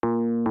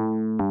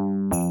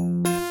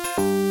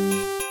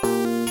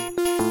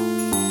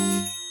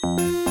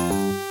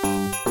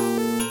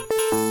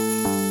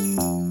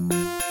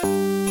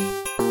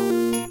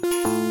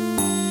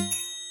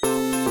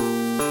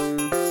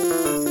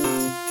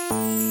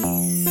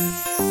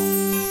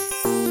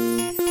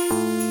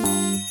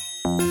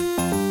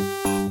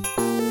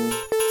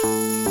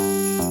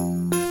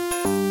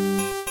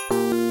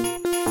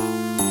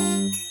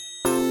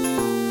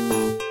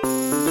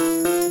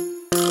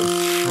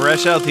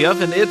Fresh out the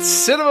oven, it's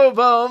Cinema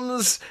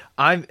Bums!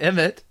 I'm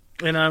Emmett.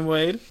 And I'm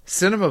Wade.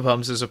 Cinema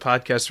Bums is a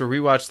podcast where we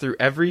watch through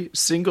every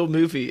single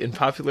movie in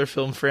popular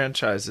film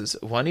franchises,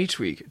 one each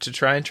week, to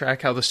try and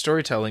track how the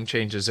storytelling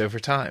changes over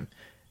time.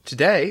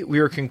 Today, we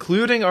are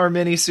concluding our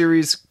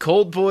mini-series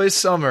Cold Boy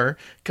Summer,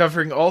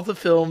 covering all the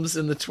films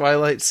in the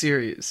Twilight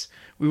series.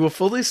 We will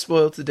fully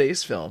spoil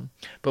today's film,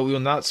 but we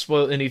will not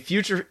spoil any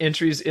future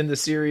entries in the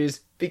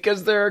series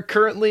because there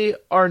currently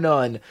are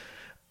none.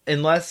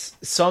 Unless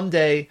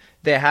someday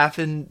they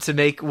happen to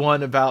make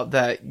one about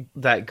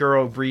that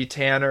girl Bree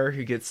Tanner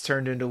who gets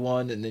turned into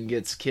one and then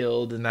gets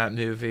killed in that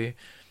movie.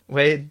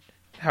 Wade,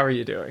 how are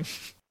you doing?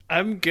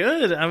 I'm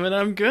good.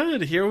 I'm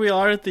good. Here we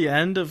are at the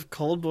end of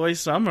Cold Boy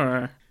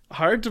Summer.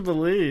 Hard to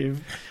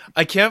believe.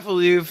 I can't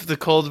believe the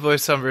Cold Boy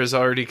Summer is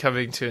already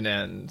coming to an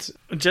end.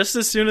 Just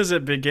as soon as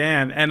it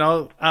began, and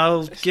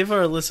I'll give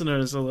our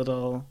listeners a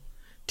little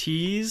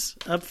tease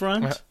up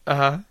front.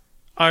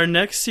 Our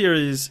next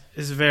series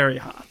is very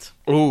hot.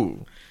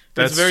 Ooh,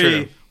 that's it's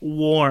very true.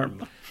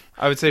 Warm.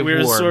 I would say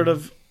we're warm. Sort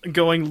of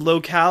going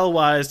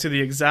locale-wise to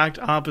the exact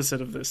opposite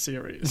of this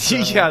series. So.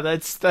 Yeah,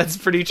 that's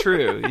pretty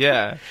true.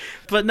 Yeah,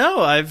 but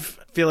no, I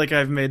feel like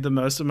I've made the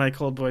most of my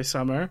Cold Boy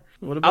Summer.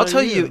 What about I'll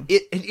tell you?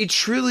 It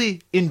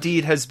truly,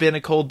 indeed, has been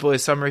a Cold Boy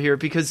Summer here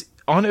because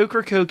on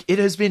Ocracoke, it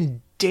has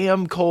been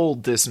damn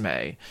cold this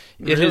May.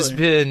 It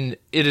Really?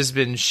 has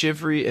been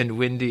shivery and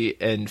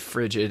windy and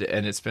frigid,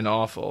 and it's been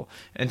awful.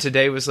 And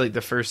today was like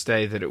the first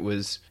day that it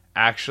was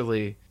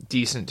actually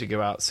decent to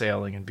go out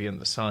sailing and be in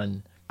the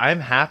sun. I'm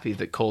happy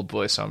that Cold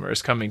Boy Summer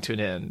is coming to an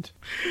end.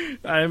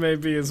 I may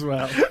be as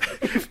well.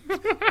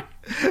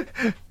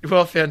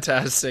 Well,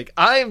 fantastic.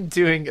 I'm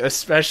doing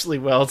especially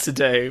well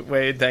today,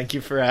 Wade. Thank you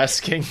for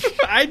asking.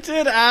 I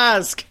did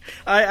ask.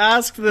 I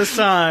asked this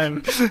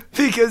time.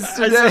 Because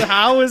today, I said,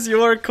 how was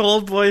your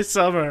Cold Boy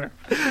Summer?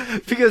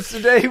 Because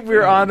today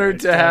we're honored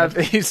to have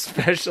a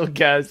special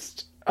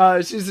guest.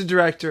 She's a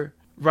director,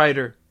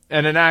 writer,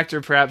 and an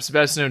actor perhaps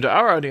best known to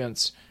our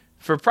audience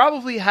for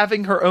probably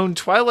having her own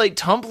Twilight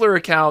Tumblr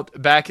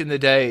account back in the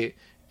day.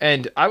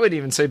 And I would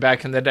even say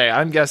back in the day.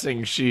 I'm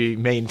guessing she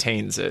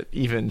maintains it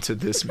even to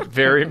this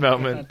very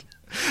moment.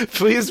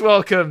 Please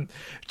welcome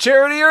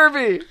Charity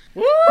Irby.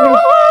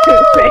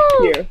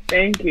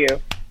 Thank you.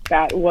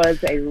 That was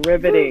a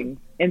riveting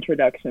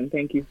introduction.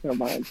 Thank you so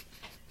much.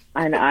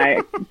 And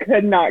I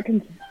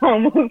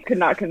almost could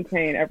not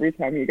contain every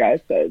time you guys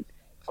said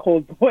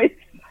Cold Boy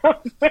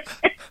Summer.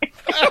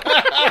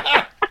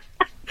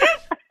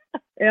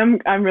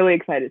 I'm really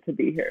excited to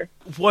be here.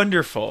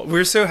 Wonderful.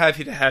 We're so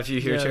happy to have you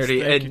here, Yes,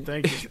 Charity.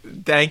 thank you.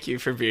 Thank you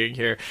for being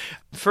here.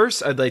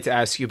 First, I'd like to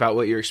ask you about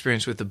what your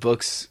experience with the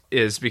books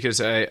is,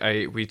 because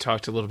we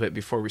talked a little bit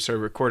before we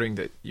started recording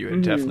that you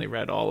had definitely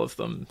read all of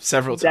them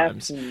several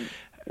times.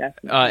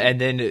 Definitely.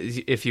 And then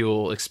if you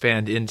will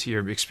expand into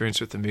your experience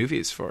with the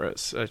movies for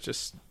us,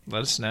 just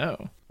let us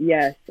know.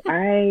 Yes,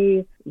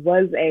 I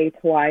was a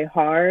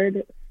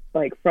Twihard,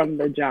 like from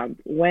the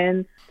jump.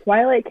 When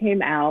Twilight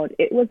came out,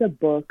 it was a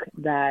book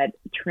that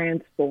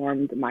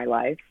transformed my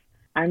life.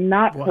 I'm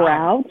not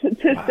proud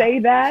to say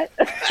that.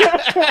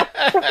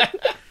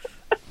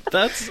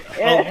 That's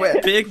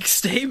a big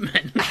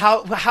statement.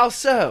 How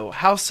so?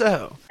 How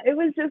so? It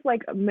was just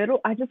like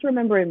I just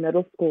remember in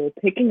middle school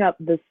picking up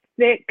this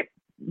thick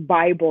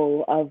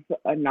Bible of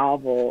a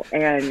novel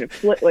and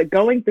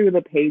going through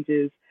the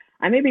pages.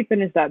 I maybe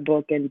finished that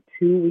book in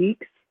 2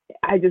 weeks.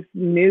 I just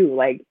knew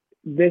like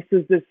this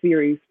is the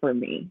series for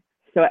me.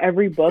 So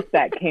every book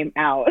that came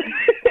out,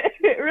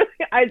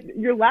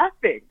 you're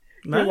laughing.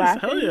 Nice, You're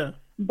laughing. hell yeah.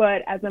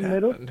 But as a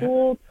middle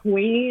school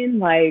tween,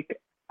 like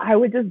I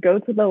would just go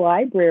to the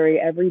library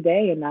every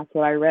day and that's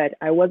what I read.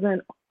 I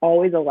wasn't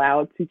always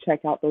allowed to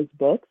check out those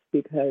books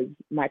because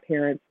my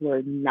parents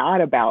were not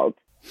about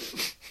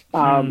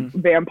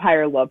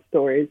vampire love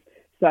stories.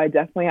 So I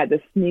definitely had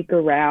to sneak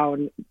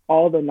around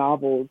all the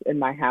novels in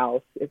my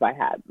house if I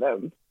had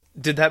them.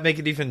 Did that make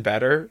it even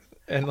better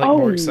and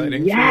more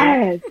exciting?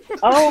 Yes.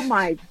 Oh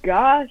my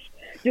gosh.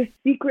 Just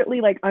secretly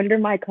like under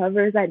my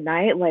covers at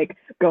night, like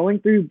going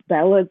through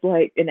Bella's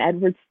like in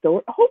Edward's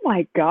story. Oh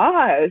my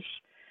gosh.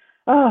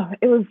 Oh,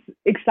 it was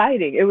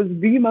exciting. It was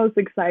the most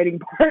exciting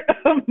part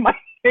of my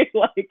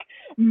like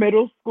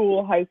middle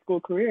school, high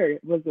school career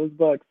was those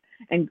books.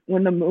 And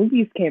when the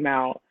movies came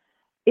out,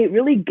 it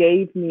really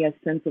gave me a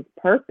sense of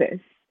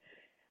purpose.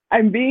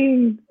 I'm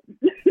being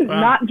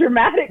not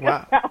dramatic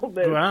about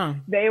this. Wow.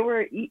 They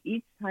were,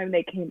 each time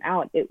they came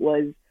out, it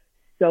was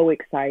so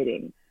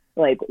exciting.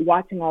 Like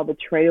watching all the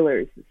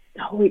trailers,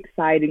 so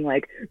exciting.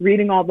 Like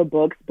reading all the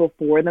books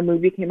before the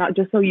movie came out,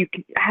 just so you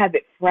could have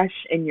it fresh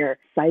in your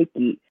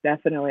psyche.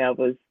 Definitely,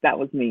 that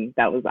was me.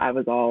 I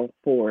was all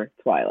for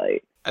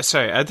Twilight.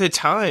 Sorry, at the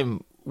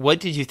time, what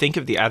did you think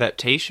of the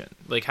adaptation?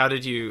 Like, how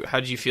did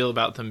you feel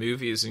about the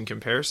movies in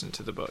comparison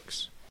to the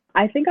books?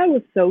 I think I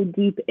was so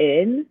deep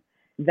in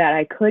that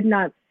I could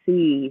not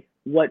see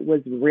what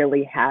was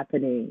really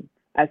happening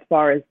as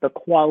far as the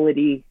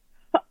quality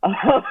of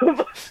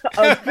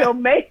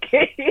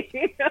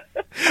filmmaking.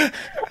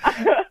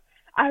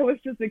 I was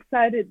just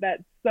excited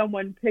that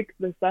someone picked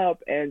this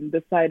up and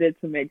decided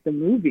to make the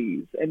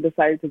movies and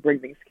decided to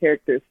bring these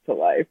characters to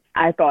life.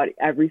 I thought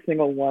every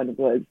single one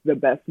was the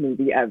best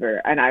movie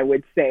ever. And I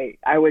would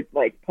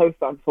like post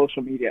on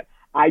social media,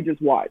 I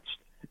just watched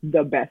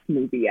the best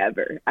movie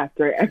ever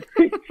after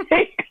every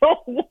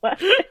single one.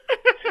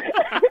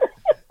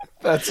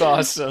 That's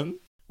awesome.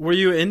 Were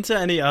you into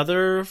any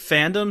other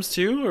fandoms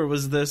too, or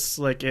was this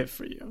like it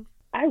for you?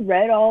 I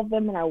read all of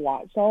them and I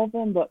watched all of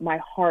them, but my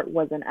heart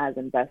wasn't as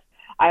invested.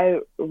 I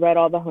read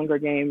all the Hunger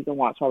Games and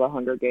watched all the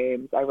Hunger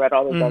Games. I read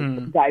all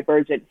the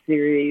Divergent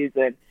series,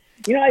 and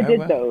I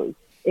did those.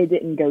 It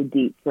didn't go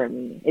deep for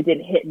me. It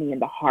didn't hit me in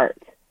the heart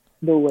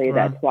the way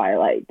that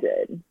Twilight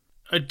did.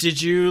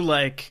 Did you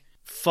like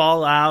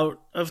fall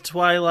out of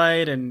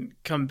Twilight and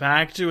come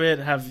back to it?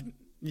 Have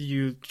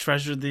you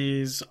treasured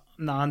these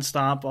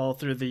nonstop all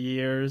through the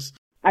years?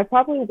 I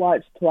probably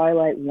watch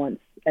Twilight once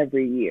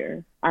every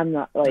year. I'm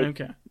not like,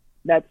 okay.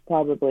 That's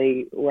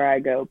probably where I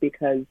go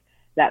because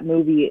that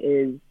movie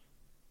is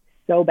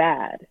so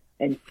bad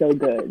and so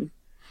good.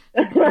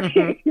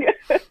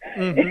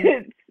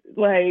 It's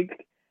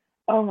like,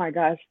 oh my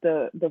gosh,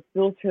 the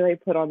filter they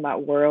put on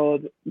that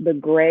world, the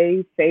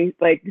gray face,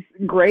 like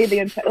gray the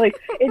entire, like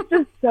it's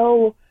just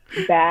so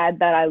bad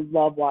that I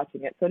love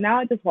watching it. So now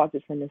I just watch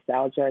it for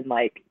nostalgia and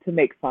like to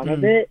make fun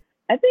of it.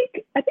 I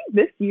think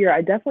this year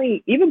I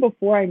definitely, even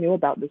before I knew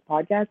about this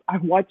podcast, I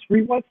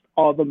rewatched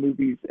all the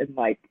movies in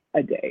like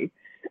a day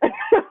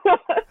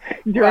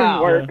during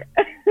work.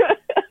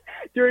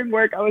 During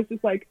work, I was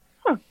just like,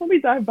 let me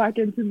dive back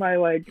into my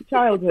like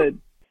childhood.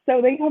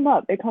 So it comes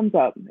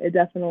up.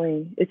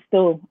 It's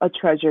still a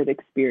treasured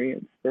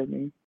experience for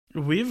me.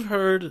 We've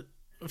heard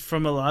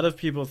from a lot of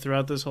people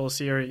throughout this whole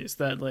series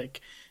that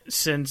like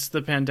since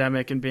the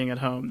pandemic and being at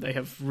home, they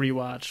have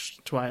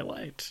rewatched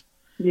Twilight.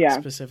 Yeah.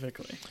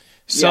 Specifically.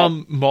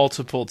 Some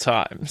multiple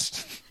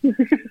times.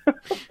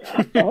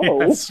 Oh,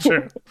 that's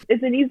true.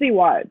 It's an easy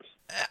watch.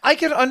 I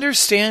can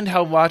understand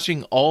how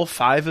watching all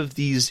 5 of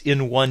these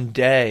in one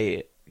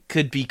day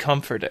could be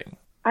comforting.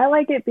 I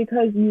like it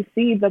because you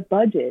see the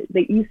budget.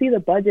 You see the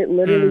budget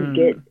literally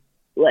get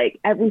like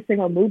every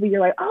single movie.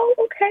 You're like, oh,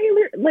 okay,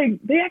 like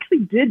they actually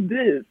did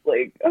this.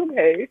 Like,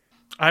 okay.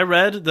 I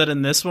read that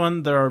in this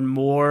one there are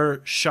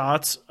more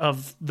shots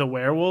of the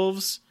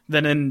werewolves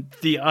than in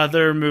the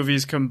other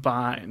movies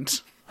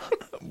combined.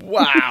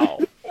 Wow.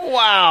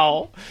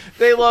 Wow.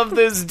 They love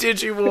those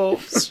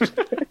Digimolves.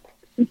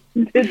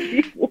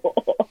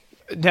 Digimolves.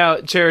 Now,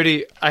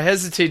 Charity, I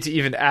hesitate to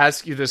even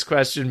ask you this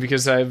question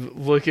because I'm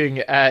looking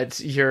at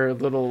your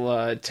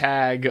little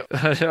tag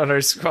on our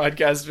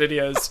Squadcast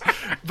videos.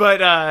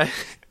 But I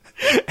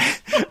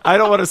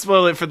don't want to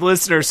spoil it for the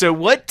listener. So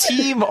what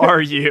team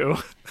are you?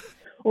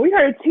 We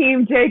are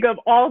Team Jacob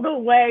all the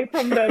way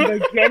from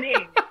the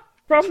beginning.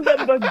 From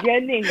the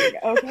beginning,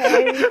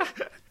 okay?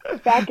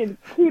 Back in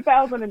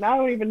 2000 and I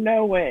don't even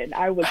know when.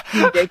 I was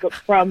Team Jacob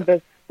from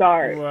the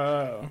start.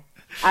 Wow.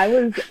 I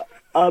was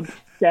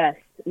obsessed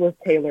with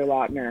Taylor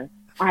Lautner.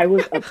 I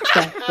was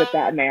obsessed with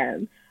that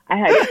man. I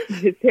had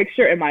his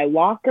picture in my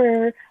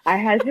locker. I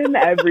had him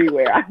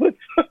everywhere. I was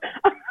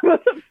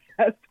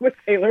obsessed with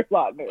Taylor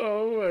Lautner.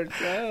 Oh my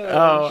god.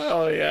 Oh,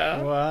 hell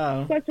yeah.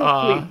 Wow. Such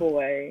a sweet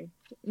boy.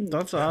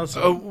 That's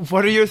awesome.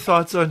 What are your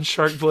thoughts on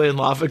Shark Boy and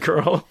Lava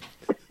Girl?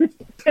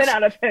 10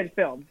 out of 10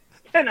 film.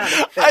 10 out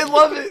of 10. I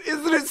love it.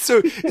 Isn't it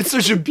so? It's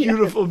such a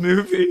beautiful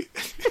movie.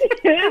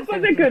 It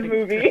was a good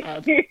movie.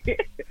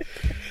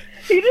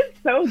 He did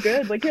so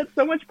good. Like, he had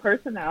so much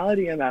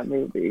personality in that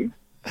movie.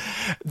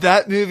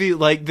 That movie,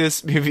 like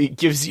this movie,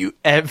 gives you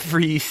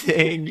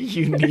everything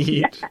you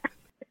need.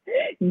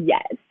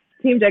 Yes.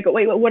 Team Jacob.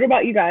 Wait, what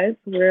about you guys?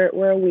 Where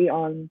are we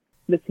on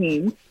the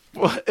team?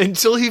 Well,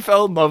 until he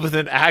fell in love with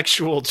an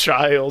actual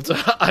child,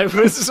 I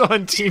was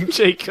on Team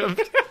Jacob.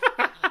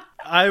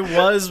 I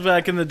was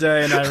back in the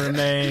day, and I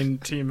remain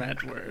Team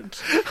Edward.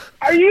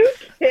 Are you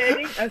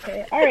kidding?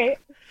 Okay, all right.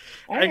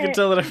 I can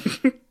tell that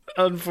I'm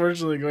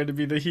unfortunately going to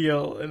be the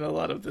heel in a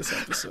lot of this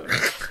episode.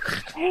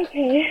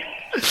 Okay,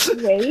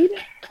 Wade.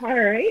 All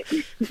right.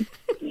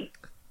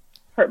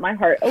 Hurt my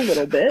heart a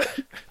little bit.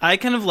 I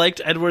kind of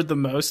liked Edward the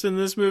most in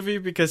this movie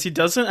because he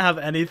doesn't have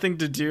anything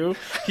to do.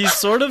 He's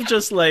sort of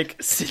just like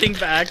sitting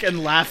back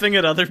and laughing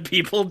at other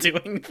people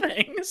doing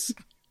things.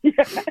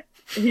 Yeah.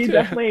 He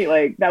definitely,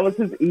 like, that was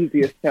his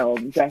easiest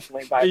film,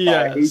 definitely by far.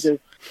 Yes. He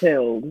just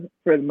chilled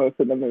for most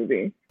of the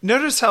movie.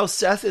 Notice how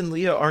Seth and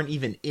Leah aren't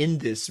even in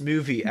this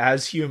movie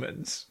as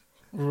humans.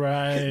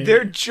 Right.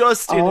 They're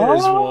just in it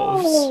as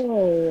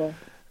wolves.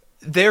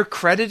 They're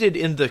credited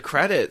in the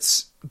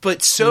credits,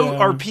 but so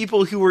are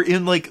people who were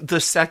in, like, the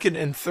second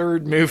and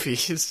third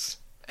movies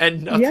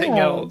and nothing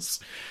else.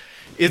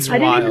 It's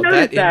wild.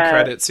 That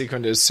in-credit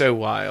sequence is so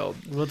wild.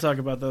 We'll talk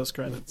about those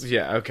credits.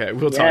 Yeah, okay.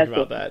 We'll talk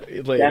about that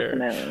later.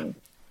 Definitely.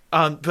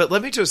 But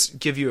let me just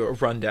give you a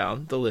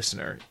rundown, the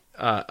listener,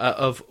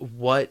 of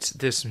what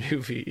this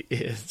movie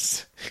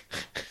is.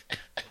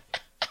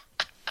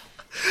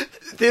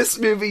 This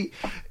movie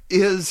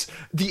is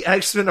the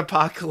X-Men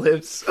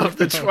apocalypse of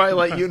the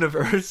Twilight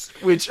universe,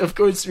 which, of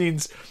course,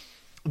 means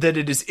that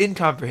it is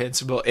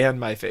incomprehensible and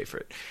my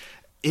favorite.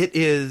 It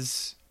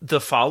is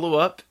the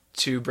follow-up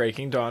to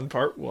Breaking Dawn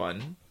Part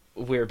 1,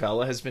 where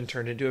Bella has been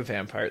turned into a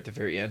vampire at the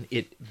very end.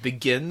 It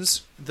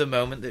begins the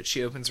moment that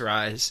she opens her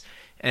eyes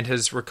and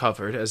has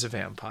recovered as a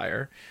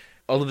vampire.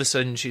 All of a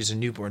sudden, she's a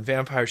newborn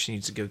vampire. She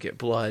needs to go get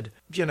blood.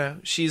 You know,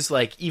 she's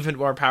like even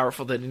more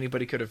powerful than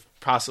anybody could have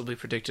possibly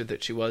predicted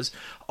that she was.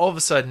 All of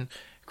a sudden,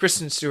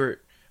 Kristen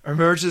Stewart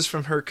emerges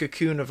from her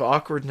cocoon of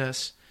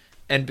awkwardness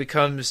and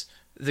becomes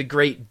the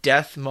great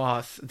death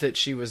moth that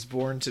she was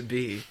born to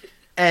be.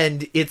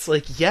 And it's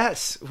like,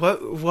 yes,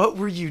 what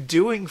were you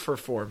doing for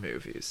 4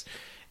 movies?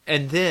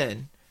 And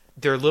then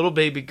their little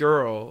baby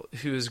girl,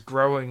 who is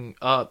growing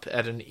up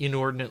at an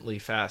inordinately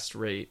fast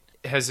rate,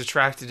 has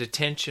attracted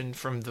attention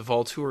from the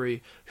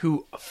Volturi,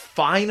 who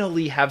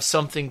finally have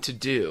something to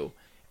do.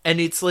 And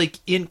it's like,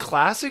 in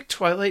classic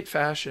Twilight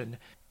fashion,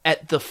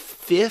 at the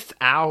 5th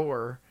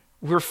hour,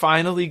 we're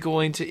finally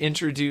going to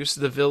introduce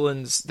the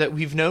villains that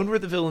we've known were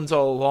the villains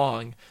all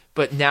along,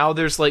 but now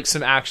there's like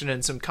some action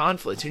and some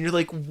conflict. And you're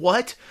like,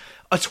 what?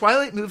 A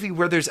Twilight movie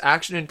where there's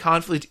action and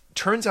conflict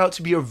turns out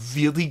to be a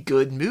really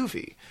good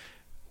movie.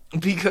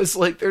 Because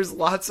like there's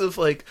lots of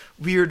like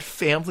weird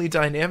family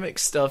dynamic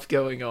stuff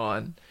going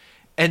on.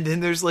 And then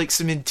there's like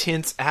some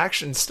intense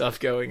action stuff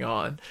going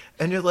on.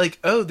 And you're like,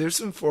 oh, there's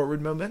some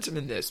forward momentum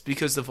in this.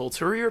 Because the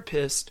Volturi are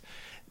pissed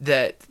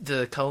that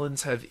the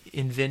Cullens have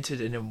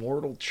invented an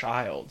immortal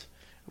child,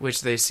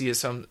 which they see as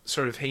some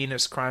sort of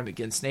heinous crime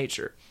against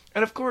nature.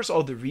 And of course,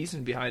 all the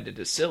reason behind it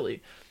is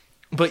silly.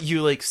 But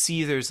you like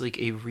see there's like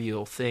a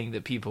real thing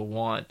that people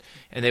want,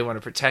 and they want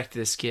to protect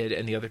this kid,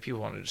 and the other people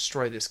want to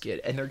destroy this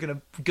kid, and they're going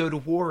to go to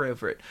war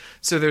over it.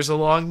 So there's a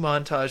long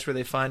montage where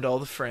they find all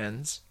the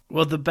friends.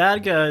 Well, the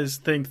bad guys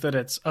think that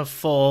it's a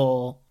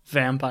full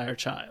vampire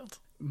child,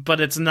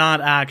 but it's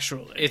not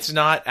actually. It's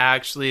not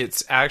actually.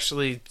 It's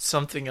actually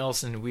something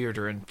else and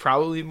weirder, and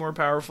probably more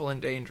powerful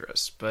and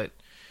dangerous, but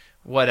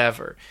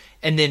whatever.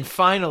 And then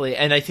finally,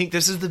 and I think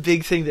this is the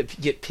big thing that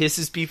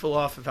pisses people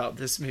off about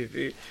this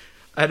movie,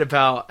 at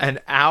about an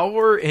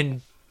hour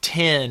and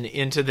 10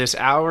 into this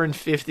hour and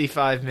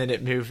 55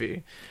 minute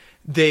movie,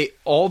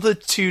 all the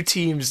 2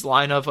 teams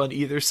line up on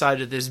either side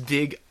of this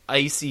big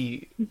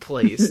icy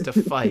place to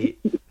fight.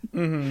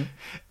 Mm-hmm.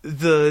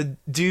 The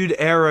dude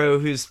Arrow,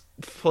 who's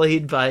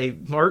played by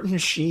Martin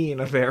Sheen,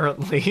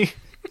 apparently.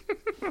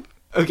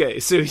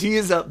 Okay, so he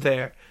is up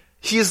there.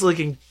 He is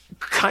looking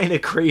kind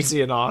of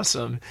crazy and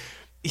awesome.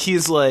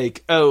 He's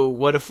like, oh,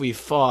 what if we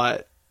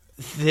fought?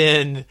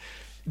 Then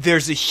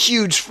there's a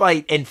huge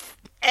fight and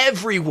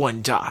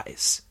everyone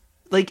dies.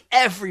 Like,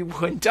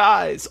 everyone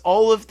dies.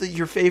 All of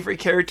your favorite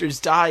characters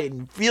die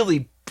in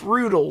really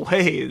brutal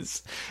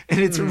ways.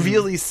 And it's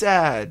really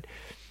sad.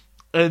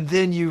 And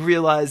then you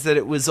realize that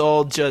it was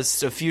all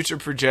just a future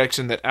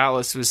projection that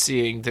Alice was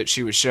seeing that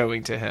she was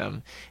showing to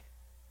him.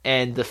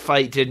 And the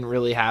fight didn't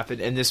really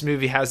happen. And this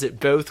movie has it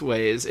both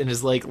ways and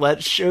is like,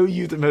 let's show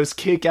you the most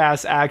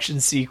kick-ass action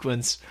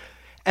sequence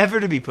ever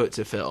to be put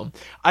to film.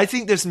 I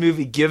think this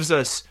movie gives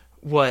us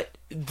what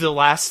The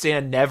Last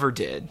Stand never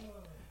did,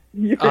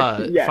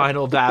 yes.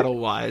 Final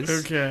battle-wise.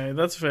 Okay,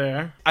 that's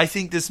fair. I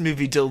think this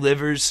movie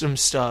delivers some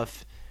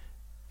stuff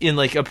in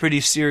like a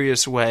pretty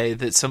serious way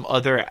that some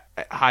other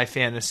high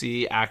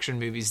fantasy action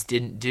movies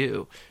didn't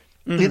do.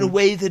 Mm-hmm. In a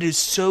way that is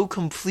so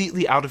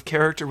completely out of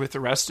character with the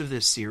rest of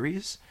this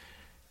series.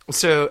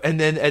 So, and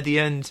then at the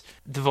end,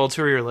 the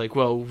Volturi are like,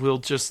 well, we'll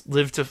just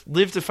live to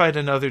fight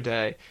another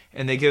day.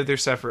 And they go their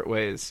separate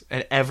ways.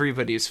 And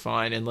everybody's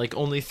fine. And like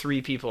only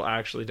 3 people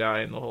actually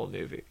die in the whole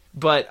movie.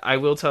 But I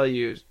will tell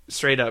you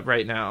straight up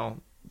right now,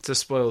 to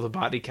spoil the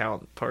body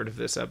count part of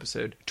this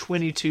episode,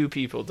 22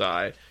 people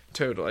die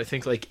total. I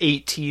think like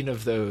 18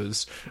 of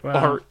those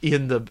are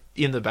in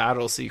the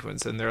battle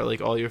sequence. And they're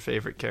like all your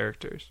favorite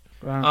characters.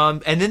 Wow.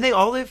 And then they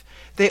all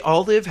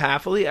live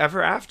happily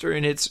ever after,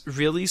 and it's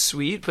really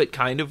sweet, but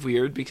kind of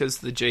weird because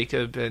the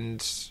Jacob and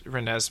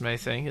Renesmee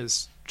thing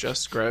is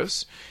just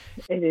gross.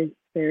 It is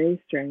very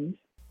strange.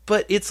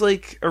 But it's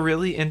like a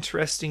really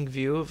interesting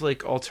view of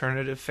like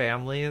alternative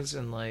families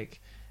and like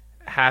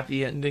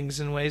happy endings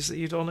in ways that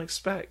you don't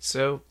expect.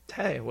 So,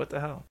 hey, what the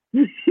hell?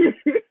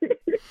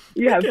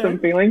 You have some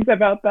feelings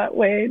about that,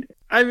 Wade?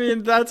 I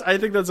mean, I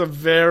think that's a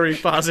very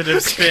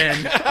positive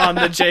spin on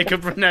the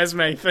Jacob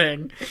Renesmee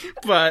thing,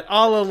 but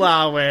I'll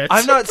allow it.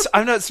 I'm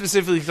not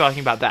specifically talking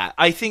about that.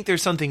 I think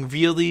there's something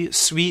really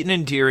sweet and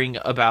endearing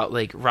about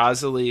like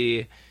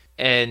Rosalie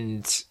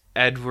and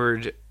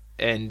Edward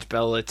and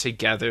Bella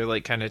together,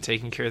 like kind of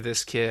taking care of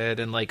this kid,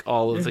 and like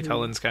all of the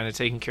Cullens kind of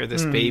taking care of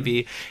this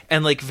baby,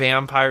 and like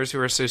vampires who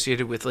are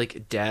associated with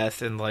like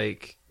death and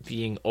like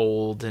being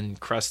old and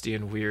crusty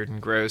and weird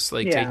and gross,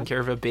 like taking care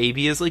of a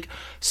baby is like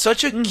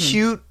such a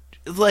cute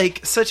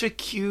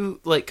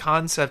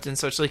concept and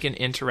such like an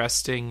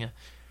interesting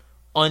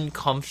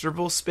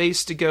uncomfortable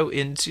space to go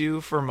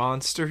into for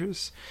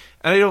monsters.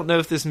 And I don't know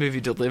if this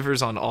movie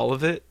delivers on all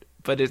of it,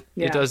 but it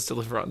does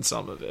deliver on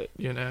some of it,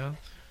 you know?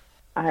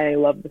 I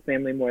love the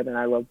family more than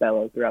I love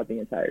Bella throughout the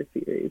entire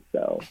series.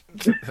 So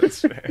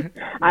that's fair.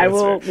 I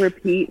will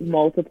repeat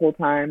multiple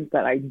times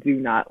that I do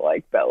not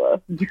like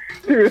Bella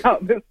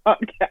throughout this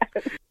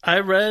podcast. I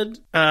read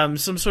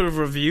some sort of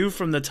review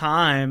from the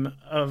time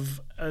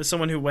of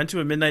someone who went to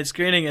a midnight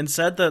screening and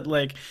said that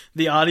like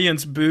the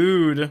audience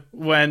booed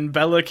when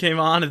Bella came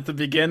on at the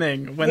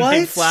beginning when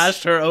they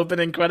flashed her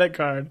opening credit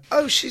card.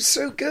 Oh, she's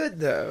so good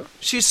though.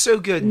 She's so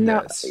good in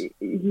this.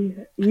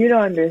 You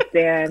don't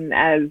understand.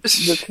 As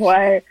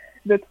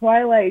the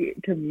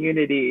Twilight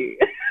community,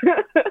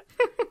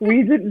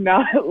 we did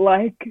not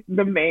like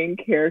the main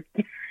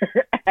character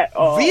at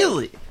all.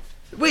 Really?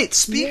 Wait,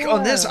 speak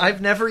on this.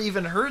 I've never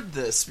even heard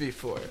this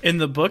before. In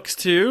the books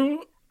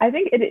too? I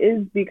think it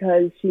is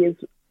because she is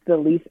the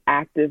least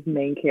active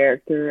main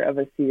character of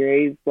a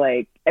series.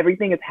 Like,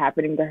 everything is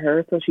happening to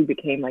her, so she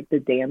became like the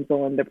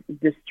damsel in the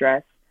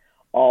distress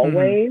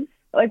always. Mm-hmm.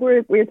 Like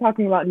we were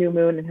talking about New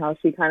Moon and how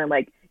she kind of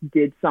like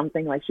did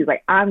something. Like she's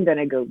like, I'm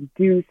gonna go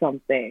do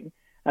something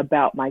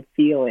about my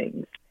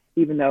feelings,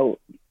 even though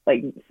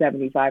like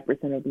 75%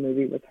 of the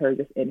movie was her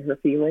just in her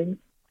feelings.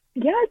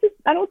 Yeah,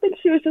 I don't think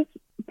she was just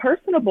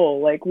personable.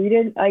 Like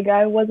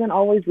I wasn't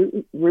always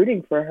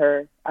rooting for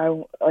her.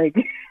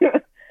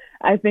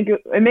 I think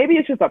maybe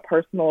it's just a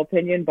personal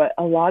opinion, but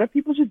a lot of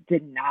people just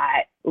did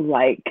not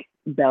like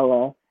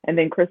Bella. And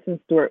then Kristen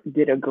Stewart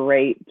did a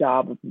great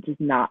job of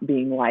just not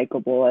being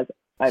likable as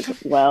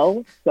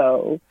well.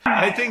 So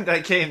I think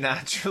that came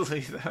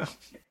naturally, though.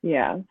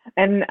 Yeah,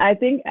 and I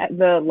think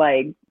the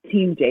like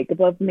Team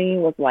Jacob of me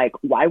was like,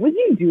 why would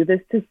you do this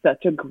to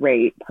such a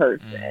great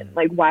person?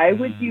 Like, why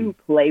would you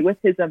play with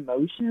his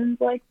emotions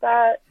like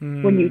that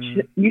when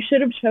you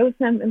should have chose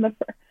him in the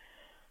first?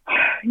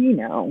 You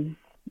know,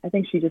 I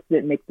think she just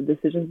didn't make the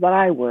decisions that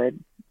I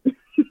would.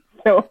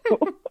 So.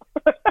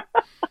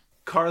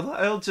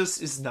 Carlisle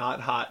just is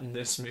not hot in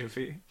this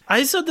movie.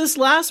 I said this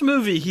last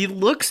movie, he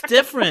looks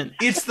different.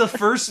 It's the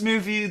first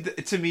movie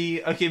to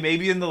me. Okay,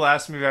 maybe in the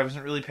last movie I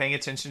wasn't really paying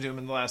attention to him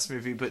in the last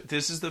movie, but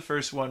this is the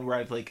first one where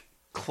I've like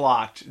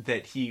clocked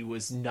that he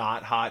was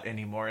not hot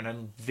anymore, and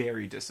I'm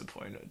very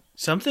disappointed.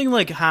 Something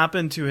like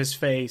happened to his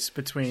face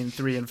between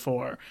 3 and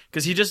 4,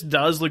 because he just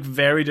does look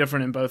very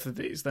different in both of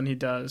these than he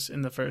does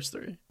in the first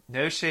 3.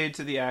 No shade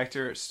to the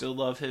actor, still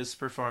love his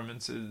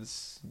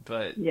performances,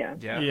 but yeah.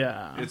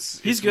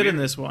 He's good in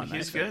this one.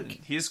 He's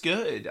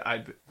good.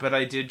 But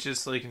I did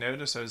just like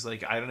notice, I was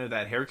like, I don't know,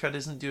 that haircut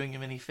isn't doing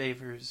him any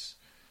favors.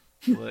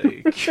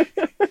 Like,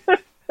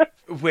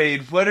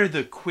 Wade, what are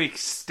the quick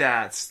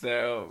stats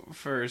though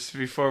first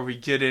before we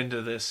get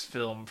into this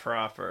film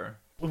proper?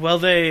 Well,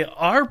 they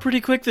are pretty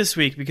quick this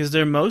week because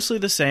they're mostly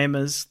the same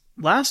as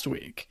last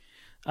week.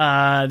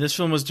 This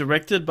film was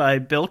directed by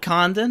Bill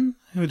Condon,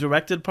 who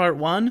directed part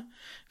 1,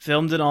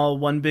 filmed in all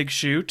one big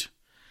shoot.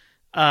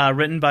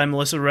 Written by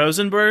Melissa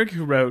Rosenberg,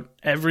 who wrote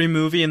every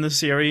movie in the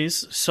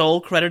series,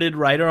 sole credited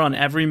writer on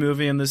every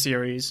movie in the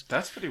series.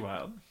 That's pretty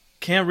wild.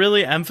 Can't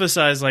really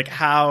emphasize like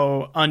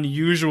how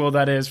unusual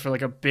that is for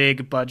like a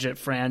big budget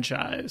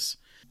franchise.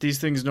 These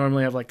things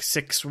normally have like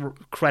 6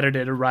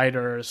 credited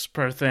writers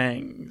per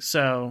thing.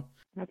 So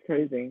that's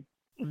crazy.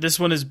 This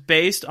one is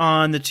based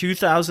on the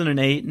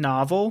 2008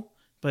 novel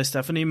by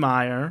Stephenie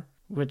Meyer,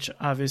 which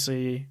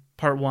obviously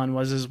part 1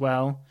 was as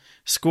well.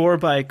 Score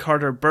by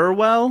Carter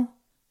Burwell,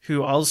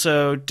 who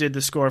also did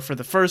the score for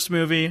the first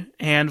movie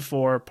and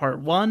for part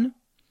 1.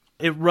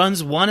 It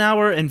runs 1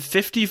 hour and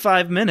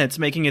 55 minutes,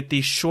 making it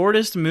the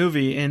shortest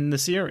movie in the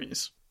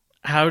series.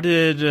 How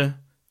did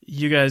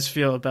you guys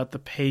feel about the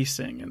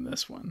pacing in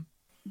this one?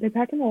 They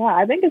pack in a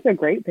lot. I think it's a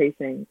great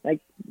pacing. Like,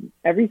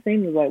 every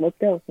scene is like, let's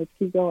go, let's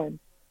keep going.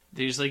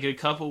 There's like a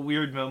couple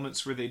weird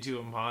moments where they do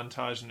a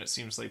montage and it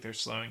seems like they're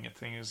slowing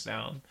things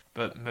down.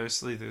 But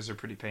mostly those are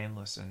pretty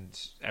painless, and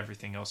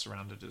everything else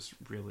around it is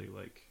really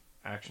like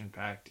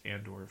action-packed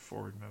and or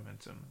forward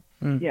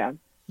momentum. Yeah.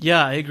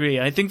 Yeah, I agree.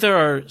 I think there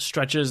are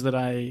stretches that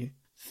I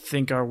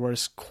think are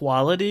worse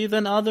quality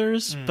than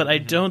others, but I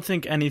don't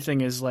think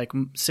anything is like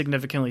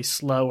significantly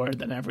slower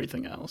than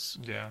everything else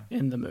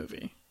in the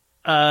movie.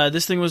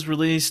 This thing was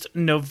released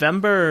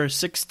November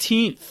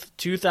 16th,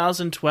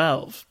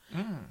 2012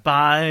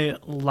 by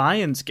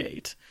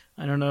Lionsgate.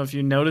 I don't know if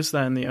you noticed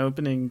that in the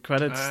opening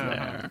credits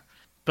there.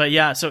 But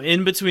yeah, so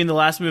in between the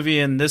last movie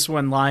and this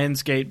one,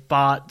 Lionsgate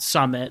bought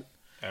Summit.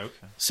 Okay.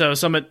 So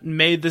Summit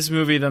made this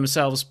movie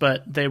themselves,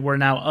 but they were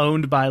now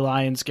owned by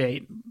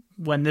Lionsgate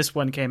when this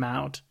one came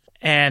out.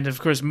 And of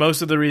course,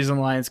 most of the reason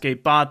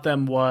Lionsgate bought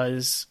them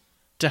was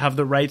to have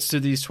the rights to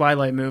these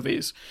Twilight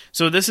movies.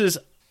 So this is,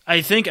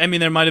 I think, I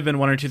mean, there might have been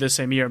 1 or 2 the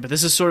same year, but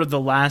this is sort of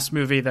the last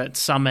movie that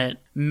Summit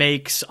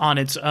makes on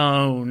its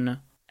own.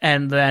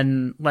 And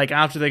then, like,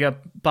 after they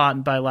got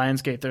bought by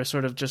Lionsgate, they're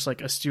sort of just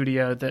like a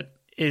studio that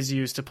is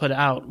used to put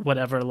out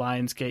whatever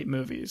Lionsgate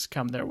movies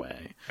come their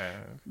way.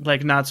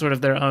 Like, not sort of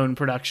their own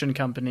production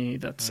company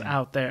that's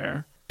out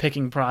there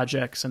picking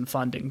projects and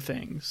funding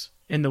things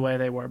in the way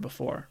they were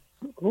before.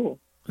 Cool.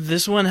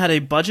 This one had a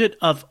budget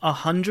of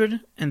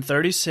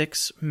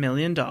 $136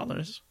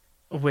 million,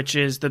 which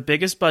is the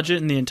biggest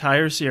budget in the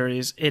entire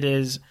series. It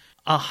is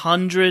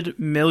 $100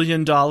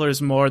 million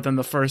more than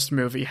the first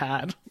movie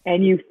had.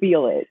 And you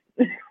feel it.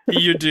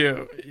 You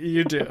do.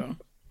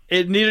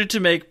 It needed to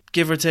make,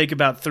 give or take,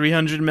 about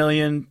 $300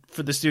 million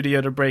for the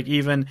studio to break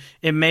even.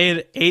 It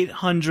made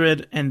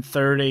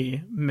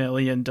 $830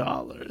 million.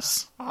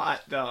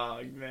 Hot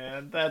dog,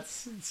 man.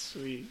 That's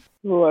sweet.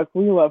 Look,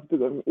 we loved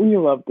it. We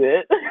loved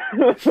it.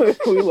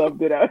 We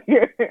loved it out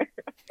here.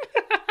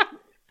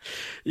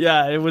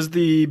 Yeah, it was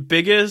the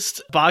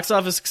biggest box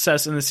office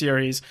success in the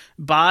series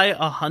by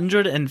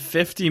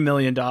 $150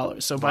 million.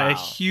 So by a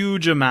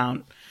huge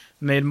amount,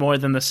 made more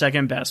than the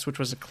second best, which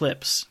was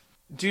Eclipse.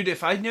 Dude,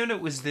 if I'd known it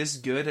was this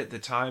good at the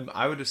time,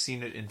 I would have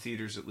seen it in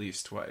theaters at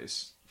least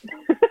twice.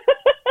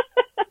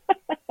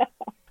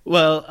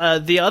 Well,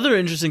 the other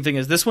interesting thing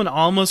is this one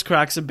almost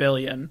cracks $1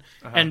 billion.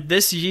 And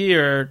this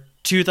year,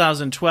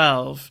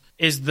 2012,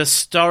 is the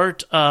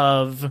start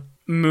of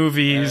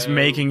movies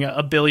making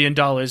 $1 billion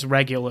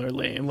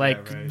regularly.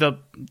 Like the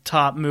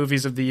top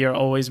movies of the year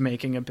always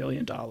making $1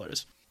 billion.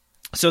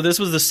 So this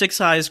was the sixth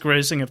highest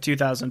grossing of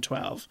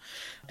 2012.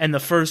 And the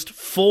first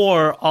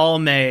four all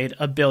made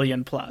 $1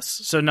 billion plus.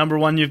 So number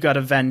one, you've got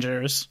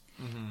Avengers,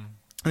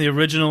 the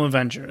original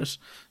Avengers,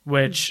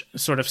 which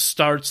sort of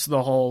starts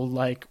the whole,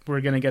 like,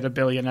 we're going to get $1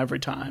 billion every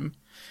time.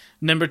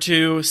 Number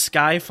two,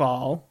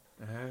 Skyfall.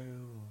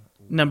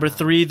 Number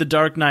three, The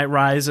Dark Knight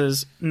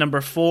Rises. Number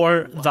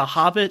four, The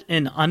Hobbit: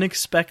 An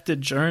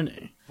Unexpected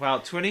Journey. Wow,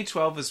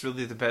 2012 was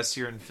really the best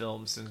year in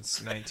film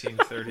since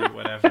 1930,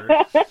 whatever.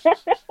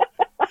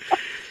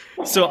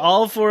 So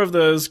all four of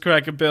those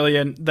crack $1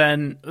 billion.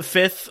 Then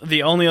fifth,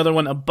 the only other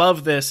one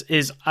above this,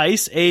 is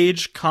Ice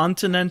Age: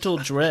 Continental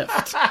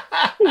Drift.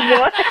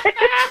 What?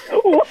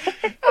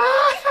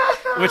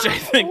 Which I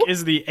think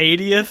is the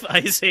 80th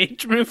Ice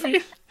Age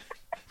movie.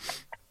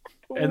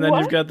 And then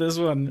you've got this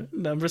one,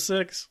 number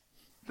 6.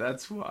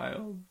 That's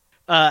wild.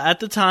 At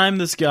the time,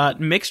 this got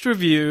mixed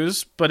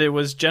reviews, but it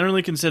was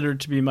generally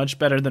considered to be much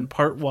better than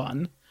Part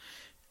 1.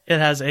 It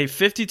has a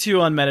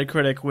 52 on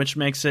Metacritic, which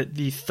makes it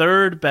the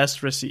third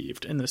best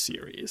received in the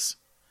series.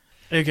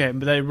 Okay,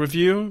 but the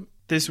review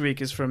this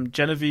week is from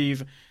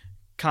Genevieve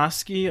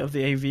Koski of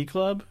the AV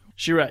Club.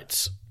 She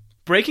writes,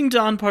 Breaking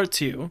Dawn Part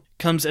 2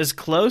 comes as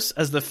close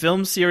as the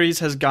film series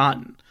has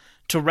gotten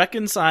to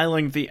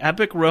reconciling the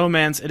epic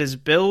romance it is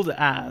billed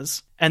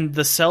as and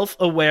the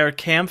self-aware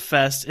camp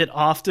fest it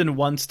often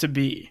wants to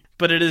be.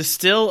 But it is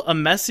still a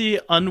messy,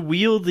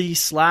 unwieldy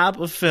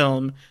slab of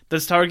film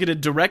that's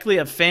targeted directly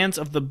at fans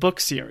of the book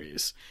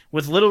series,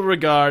 with little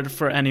regard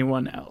for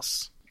anyone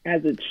else.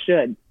 As it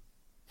should.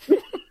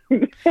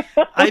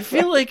 I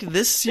feel like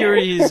this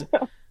series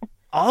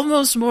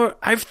almost more,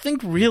 I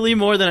think really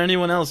more than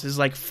anyone else, is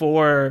like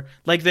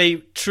they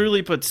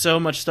truly put so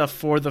much stuff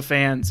for the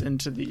fans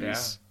into these.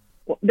 Yeah.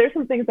 Well, there's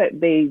some things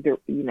that they,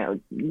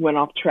 went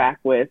off track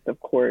with, of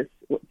course,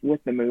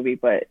 with the movie,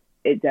 but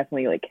it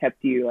definitely like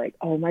kept you like,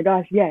 oh my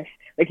gosh, yes.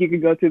 Like you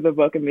could go through the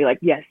book and be like,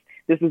 yes,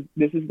 this is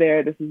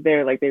there.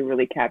 Like they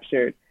really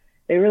captured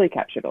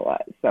a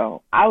lot.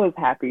 So I was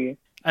happy.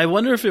 I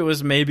wonder if it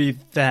was maybe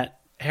that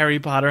Harry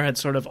Potter had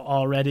sort of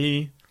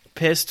already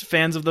pissed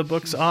fans of the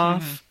books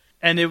off.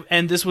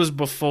 And this was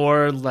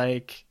before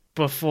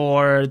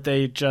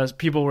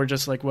people were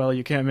just like, well,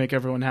 you can't make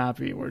everyone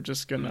happy. We're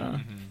just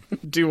gonna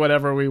do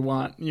whatever we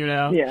want,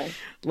 Yeah.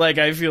 Like,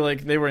 I feel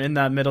like they were in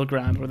that middle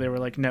ground where they were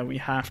like, no, we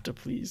have to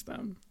please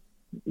them.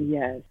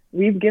 Yes.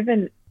 We've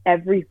given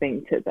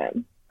everything to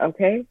them,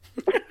 okay?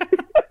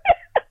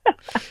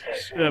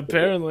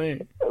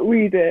 Apparently.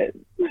 We did.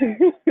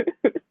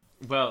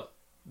 Well,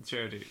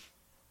 Jody.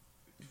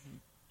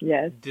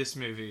 Yes. This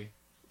movie,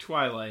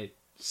 Twilight,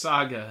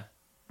 Saga,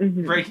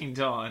 Breaking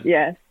Dawn.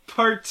 Yes.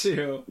 Part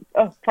 2.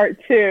 Oh, Part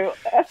 2.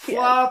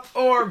 Flop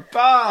or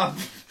bomb?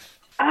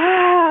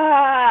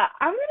 I'm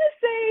going to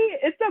say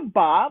it's a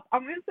bop.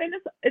 I'm going to say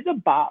it's a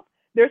bop.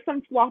 There's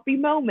some floppy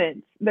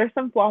moments.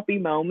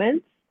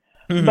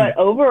 But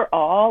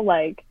overall,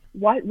 like,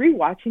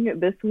 rewatching it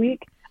this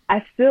week,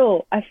 I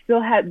still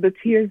had the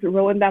tears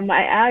rolling down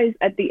my eyes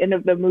at the end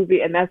of the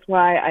movie, and that's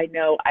why I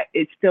know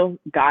it still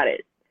got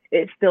it.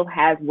 It still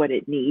has what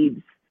it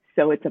needs,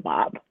 so it's a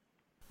bop.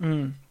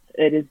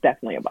 It is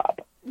definitely a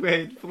bop.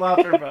 Wait, flop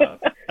or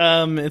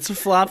bomb? It's a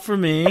flop for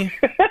me.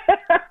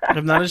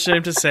 I'm not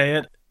ashamed to say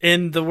it.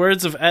 In the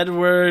words of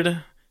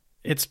Edward,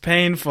 it's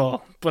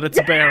painful, but it's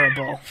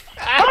bearable.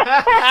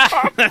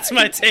 That's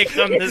my take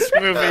on this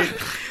movie.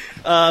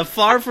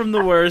 Far from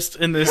the worst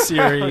in this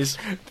series.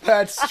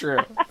 That's true.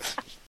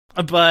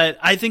 But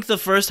I think the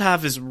first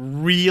half is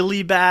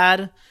really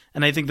bad,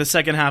 and I think the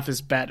second half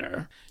is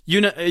better.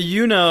 You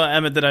know,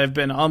 Emmett, that I've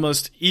been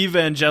almost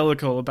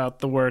evangelical about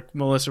the work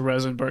Melissa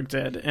Rosenberg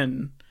did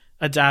in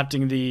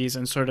adapting these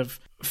and sort of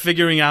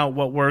figuring out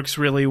what works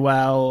really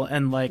well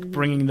and like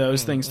bringing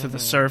those things to the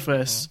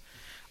surface.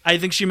 I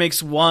think she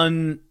makes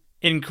one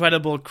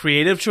incredible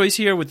creative choice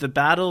here with the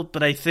battle,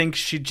 but I think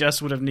she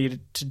just would have needed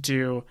to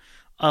do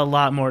a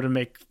lot more to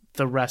make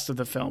the rest of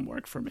the film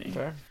work for me.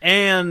 Fair.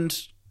 And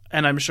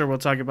I'm sure we'll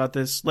talk about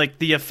this, like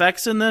the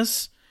effects in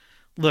this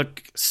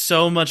look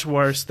so much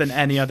worse than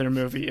any other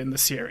movie in the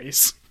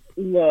series.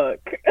 look.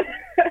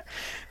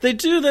 They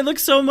do. They look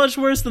so much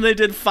worse than they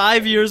did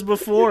 5 years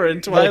before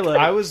in Twilight. Like,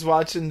 I was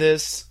watching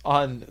this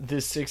on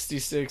the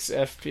 66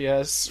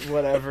 FPS,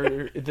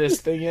 whatever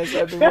this thing is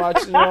I've been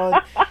watching it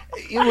on.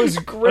 It was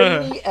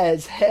grainy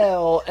as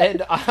hell,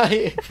 and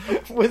I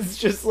was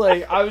just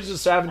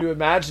having to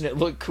imagine it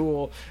look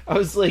cool. I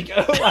was like,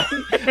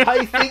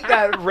 I think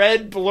that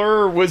red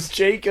blur was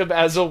Jacob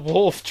as a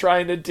wolf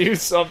trying to do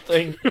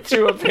something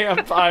to a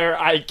vampire,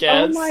 I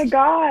guess. Oh my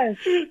gosh.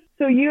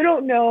 So you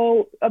don't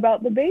know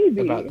about the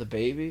baby. About the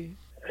baby?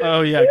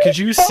 Oh, yeah. Could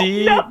you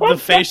see the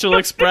facial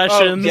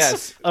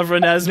expressions of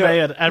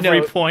Renesmee at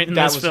every point in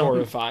this film? That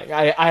was horrifying.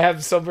 I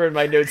have somewhere in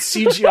my notes,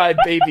 CGI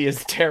baby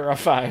is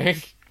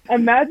terrifying.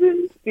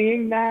 Imagine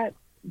seeing that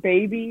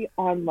baby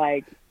on,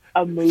 like,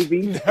 a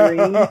movie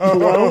screen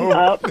blown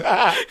up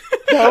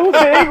so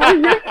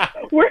big.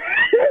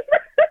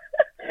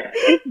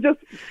 It's just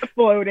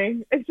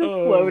floating. It's just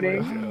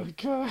floating. My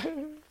God.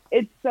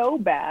 It's so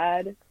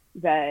bad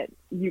that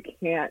you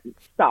can't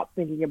stop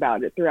thinking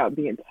about it throughout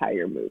the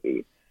entire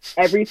movie.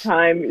 Every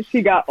time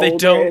she got older, they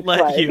don't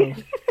let you.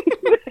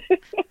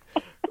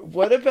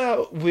 What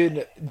about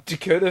when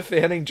Dakota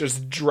Fanning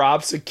just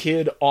drops a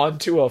kid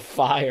onto a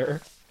fire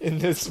in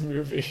this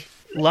movie?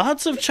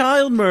 Lots of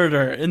child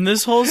murder in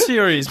this whole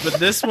series, but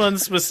this one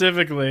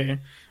specifically,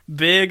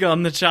 big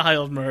on the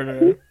child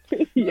murder.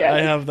 Yes.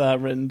 I have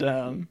that written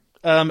down.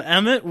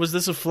 Emmett, was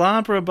this a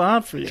flop or a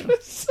bop for you? It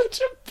was such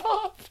a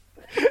pop.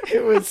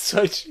 It was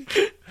such...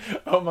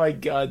 Oh my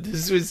God,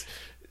 this was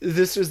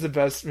the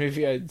best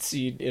movie I'd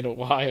seen in a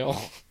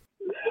while.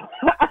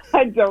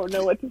 I don't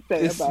know what to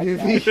say about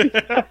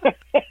that.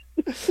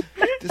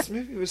 This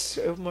movie was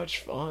so much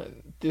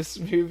fun. This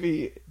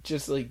movie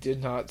just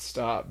did not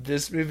stop.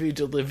 This movie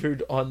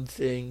delivered on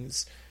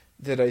things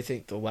that I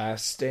think The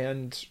Last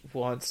Stand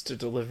wants to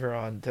deliver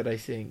on, that I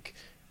think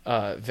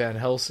Van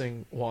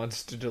Helsing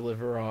wants to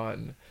deliver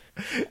on,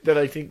 that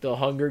I think The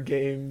Hunger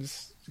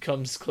Games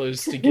comes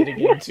close to getting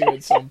into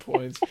at some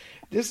points.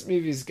 This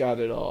movie's got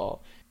it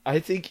all. I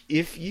think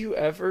if you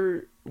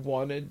ever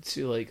wanted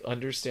to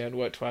understand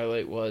what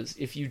Twilight was,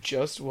 if you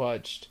just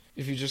watched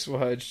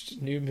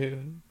New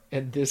Moon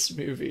and this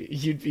movie,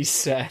 you'd be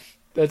set.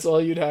 That's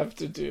all you'd have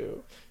to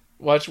do.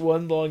 Watch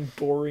one long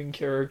boring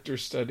character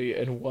study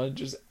and one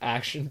just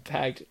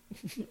action-packed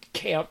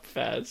camp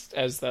fest,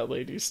 as that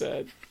lady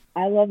said.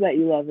 I love that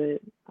you love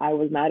it. I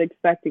was not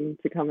expecting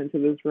to come into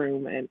this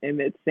room and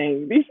Emmett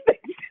saying these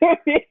things to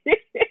me.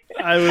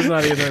 I was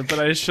not either, but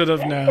I should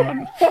have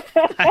known.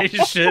 I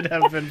should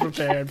have been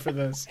prepared for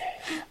this.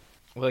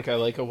 I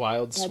like a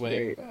wild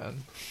swing, man.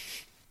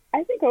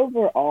 I think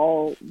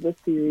overall the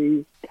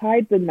series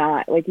tied the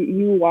knot. If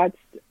you watched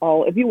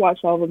all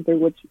of them through,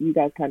 which you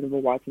guys kind of are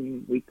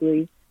watching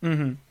weekly,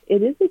 Mm-hmm.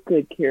 It is a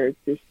good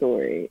character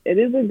story. It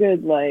is a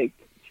good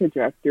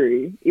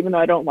trajectory. Even though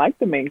I don't like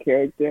the main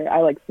character, I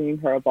like seeing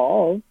her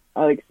evolve.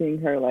 I like seeing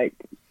her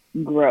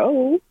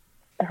grow.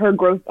 Her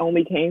growth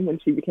only came when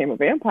she became a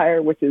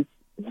vampire, which is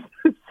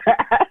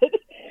sad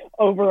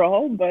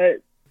overall,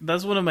 but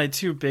that's one of my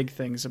two big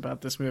things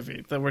about this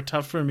movie that were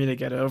tough for me to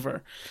get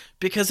over,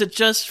 because it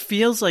just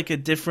feels like a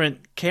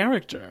different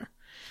character.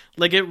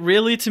 It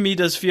really, to me,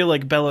 does feel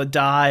like Bella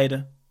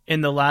died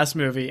in the last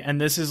movie, and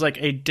this is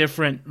a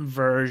different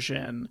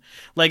version.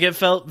 It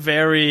felt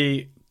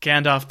very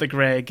Gandalf the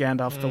Grey,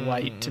 Gandalf the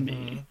White to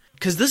me.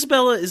 Because this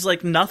Bella is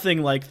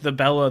nothing like the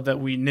Bella that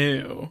we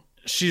knew.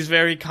 She's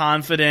very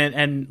confident,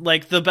 and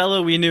the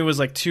Bella we knew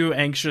was too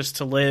anxious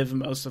to live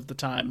most of the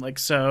time,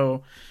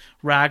 so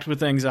racked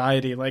with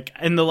anxiety.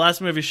 In the last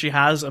movie, she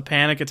has a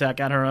panic attack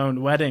at her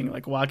own wedding,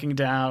 walking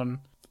down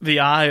the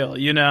aisle,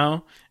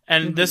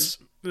 and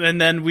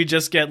and then we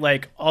just get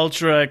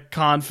ultra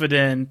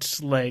confident,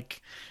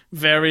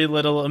 very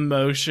little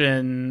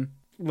emotion,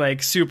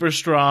 super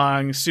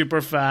strong,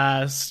 super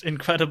fast,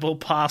 incredible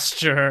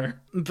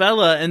posture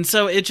Bella. And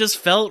so it just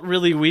felt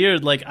really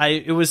weird.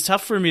 It was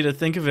tough for me to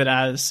think of it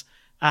as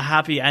a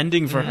happy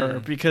ending for her,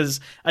 because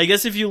I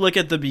guess if you look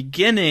at the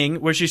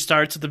beginning, where she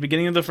starts at the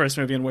beginning of the first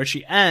movie and where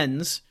she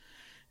ends,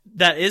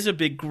 that is a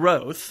big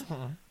growth.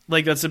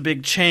 That's a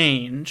big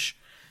change.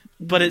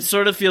 But it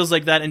sort of feels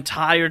like that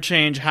entire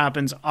change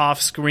happens off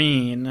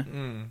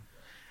screen.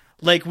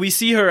 We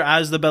see her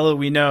as the Bella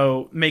we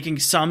know, making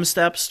some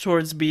steps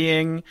towards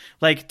being,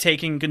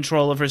 taking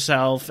control of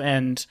herself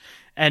and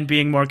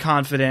being more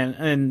confident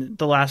in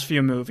the last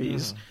few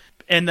movies.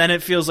 And then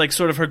it feels like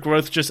sort of her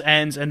growth just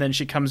ends, and then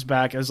she comes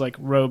back as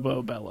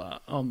Robo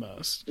Bella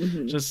almost.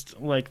 Just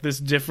this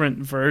different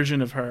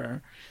version of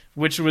her,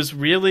 which was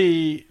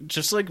really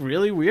just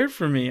really weird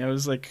for me. I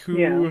was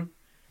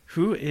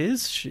who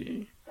is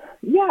she?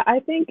 Yeah, I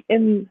think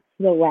in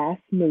the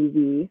last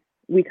movie,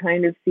 we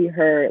kind of see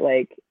her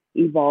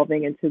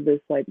evolving into this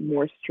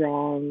more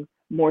strong,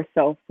 more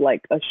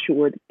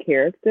assured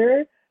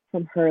character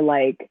from her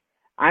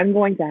I'm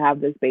going to have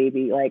this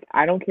baby.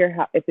 I don't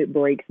care if it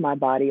breaks my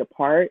body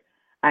apart.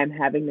 I'm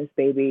having this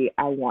baby.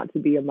 I want to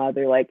be a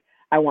mother.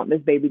 I want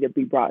this baby to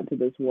be brought into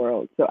this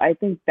world. So I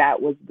think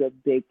that was the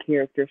big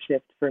character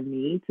shift for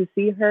me, to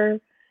see her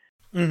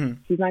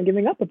she's not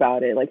giving up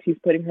about it. Like, she's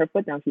putting her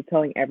foot down. She's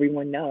telling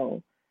everyone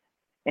no.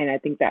 And I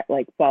think that,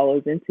 like,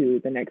 follows into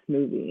the next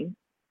movie.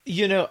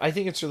 You know, I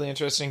think it's really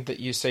interesting that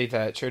you say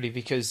that, Jody,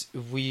 because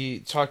we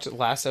talked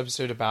last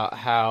episode about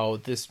how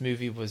this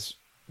movie was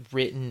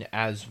written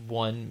as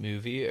one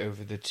movie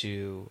over the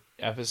 2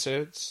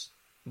 episodes,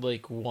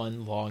 like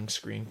one long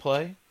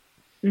screenplay.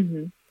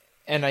 Mm-hmm.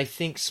 And I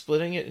think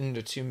splitting it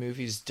into 2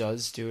 movies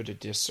does do it a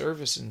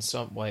disservice in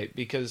some way,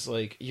 because,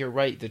 like, you're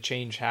right, the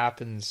change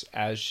happens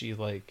as she,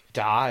 like,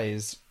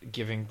 dies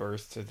giving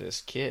birth to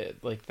this kid.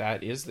 Like,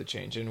 that is the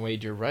change. And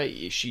Wade, you're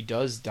right, she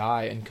does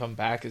die and come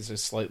back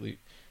as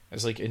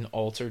like an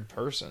altered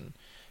person,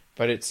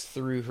 but it's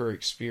through her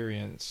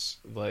experience,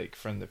 like,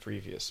 from the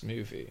previous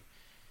movie.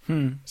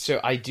 So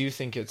I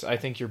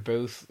think you're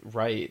both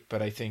right,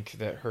 but I think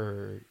that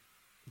her,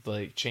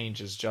 like,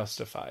 change is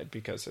justified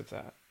because of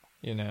that,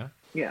 you know?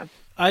 Yeah.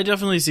 I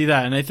definitely see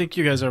that, and I think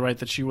you guys are right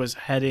that she was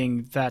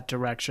heading that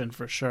direction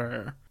for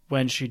sure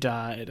when she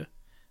died.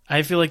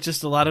 I feel like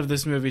just a lot of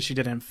this movie, she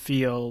didn't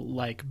feel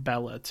like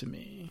Bella to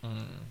me.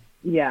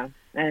 Yeah,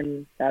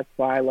 and that's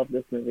why I love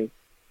this movie.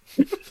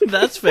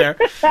 That's fair.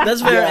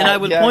 That's fair. Yeah, and I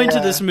would point to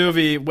yeah. this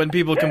movie when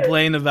people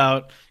complain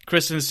about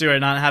Kristen Stewart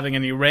not having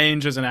any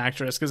range as an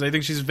actress, because I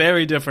think she's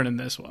very different in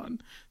this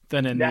one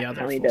than in the other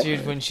Definitely four. different.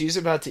 Dude, when she's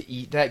about to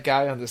eat that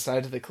guy on the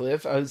side of the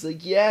cliff, I was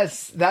like,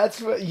 yes,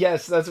 that's what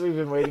we've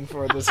been waiting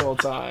for this whole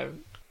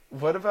time.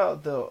 What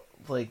about the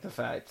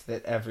fact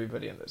that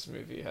everybody in this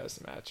movie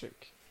has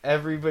magic?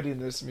 Everybody in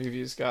this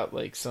movie's got,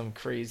 like, some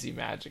crazy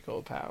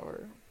magical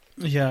power.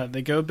 Yeah,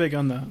 they go big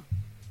on the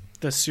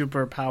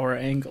superpower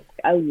angle.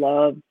 I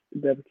love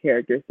the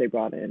characters they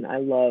brought in. I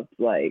loved,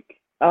 like,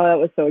 oh, that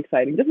was so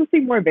exciting. Just to see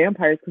more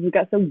vampires, because we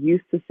got so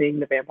used to seeing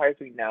the vampires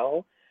we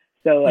know.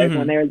 So, like,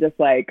 when they were just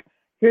like,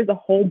 here's a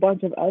whole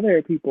bunch of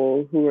other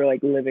people who are,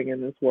 like, living in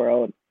this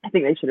world, I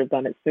think they should have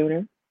done it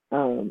sooner.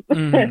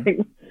 I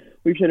think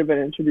we should have been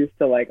introduced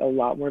to, like, a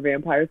lot more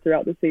vampires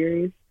throughout the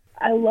series.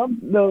 I love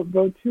the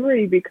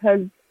Volturi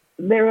because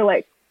they were,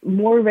 like,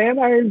 more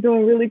vampires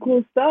doing really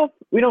cool stuff.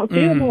 We don't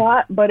see them a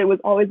lot, but it was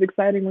always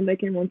exciting when they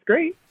came on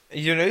screen.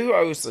 You know who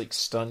I was, like,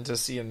 stunned to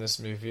see in this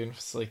movie and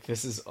was like,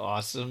 this is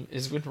awesome,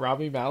 is when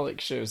Rami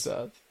Malek shows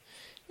up.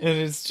 And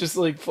it's just,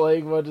 like,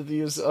 playing one of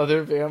these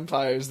other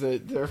vampires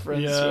that they're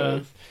friends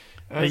with.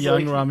 The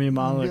young Rami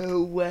Malek.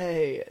 No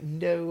way.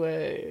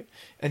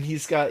 And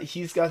he's got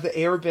the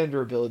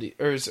airbender ability,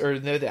 or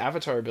the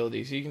avatar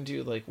ability, so you can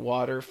do, like,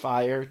 water,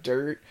 fire,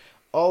 dirt,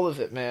 all of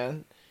it,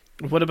 man.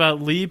 What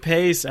about Lee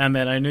Pace,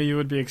 Emmett? I knew you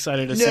would be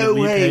excited to see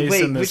Lee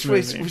Pace in this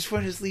movie. Which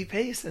one is Lee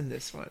Pace in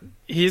this one?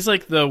 He's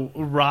like the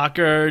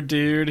rocker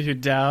dude who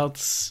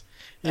doubts.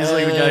 He's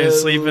like the guy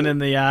who's sleeping in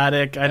the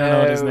attic. I don't know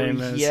what his name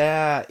is.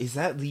 Yeah, is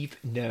that Lee?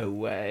 No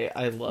way.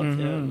 I love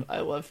him. I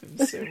love him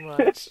so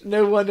much.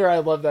 No wonder I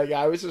love that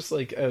guy. I was just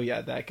like, oh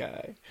yeah, that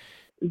guy.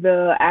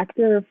 The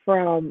actor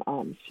from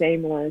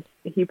Shameless,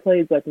 he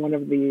plays, like, one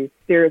of the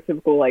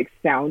stereotypical, like,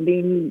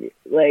 sounding,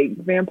 like,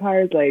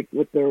 vampires, like,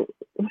 with the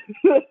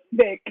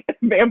thick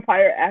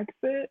vampire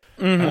accent.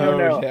 I don't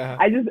know. Yeah.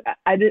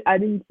 I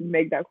didn't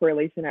make that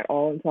correlation at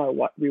all until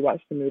I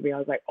rewatched the movie. I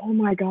was like, oh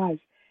my gosh,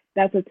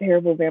 that's a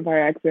terrible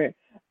vampire accent,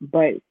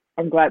 but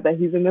I'm glad that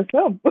he's in this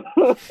film.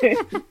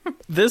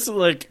 This,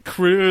 like,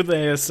 crew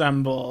they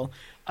assemble,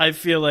 I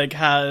feel like,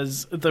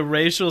 has the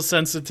racial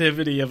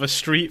sensitivity of a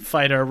Street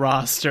Fighter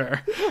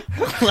roster.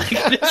 Like,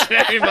 it's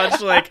very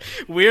much like,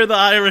 we're the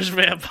Irish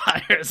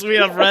vampires. We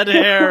have red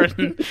hair,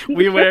 and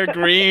we wear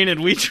green,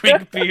 and we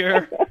drink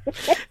beer.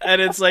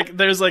 And it's like,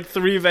 there's, like,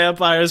 3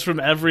 vampires from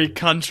every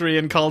country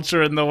and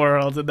culture in the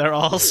world, and they're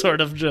all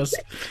sort of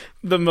just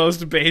the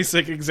most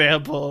basic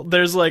example.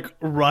 There's, like,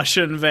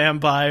 Russian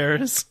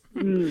vampires.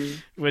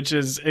 Which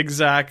is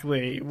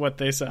exactly what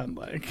they sound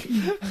like.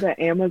 The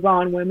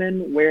Amazon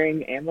women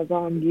wearing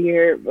Amazon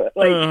gear, but,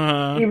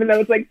 like, even though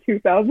it's like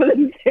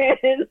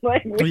 2010,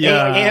 like,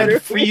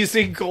 and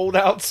freezing cold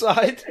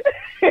outside.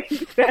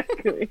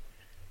 Exactly.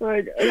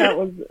 Like, that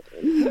was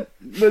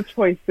the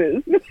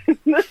choices.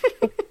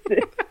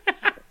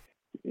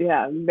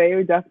 Yeah,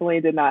 they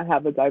definitely did not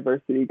have a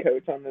diversity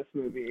coach on this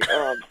movie,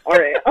 or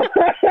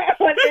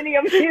on any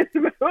of these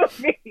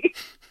movies.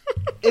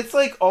 It's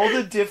like all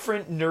the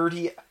different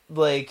nerdy,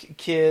 like,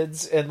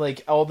 kids and,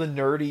 like, all the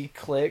nerdy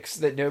cliques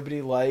that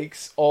nobody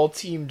likes all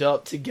teamed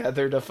up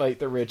together to fight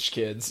the rich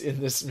kids in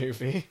this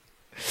movie.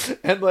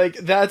 And, like,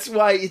 that's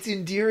why it's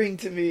endearing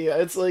to me.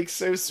 It's, like,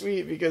 so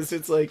sweet because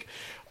it's, like,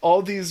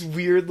 all these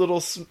weird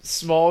little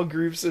small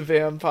groups of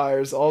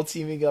vampires all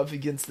teaming up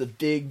against the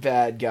big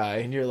bad guy.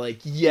 And you're like,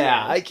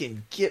 yeah, I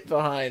can get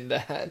behind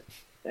that.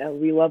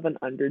 And we love an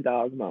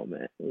underdog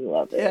moment. We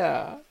love it.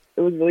 Yeah.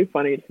 It was really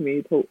funny to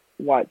me to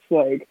watch,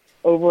 like,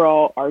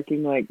 overall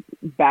arcing, like,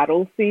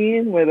 battle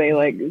scene where they,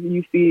 like,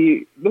 you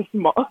see the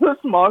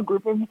small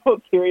group of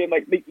Volturi and,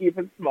 like, the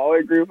even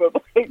smaller group of,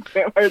 like,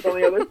 vampires on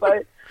the other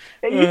side.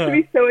 It used to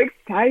be so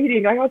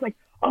exciting. Like, I was like,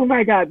 oh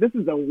my god, this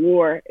is a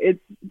war. It's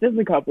just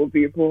a couple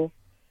people.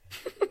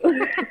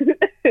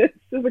 It's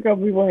just a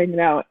couple people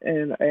hanging out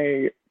in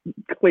a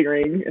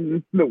clearing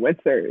in the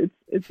winter.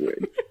 It's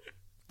weird.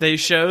 They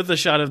show the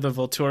shot of the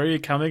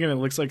Volturi coming, and it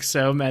looks like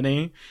so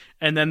many.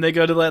 And then they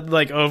go to that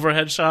like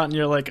overhead shot, and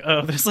you're like,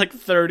 oh, there's like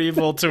 30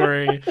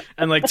 Volturi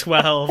and like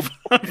 12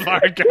 of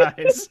our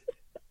guys.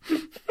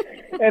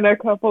 And a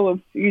couple of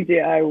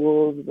CGI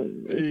wolves.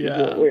 And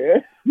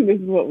this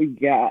is what we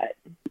got.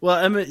 Well,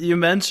 Emmett, you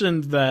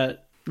mentioned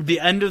that the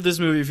end of this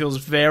movie feels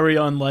very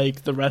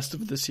unlike the rest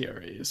of the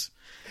series.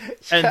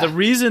 And the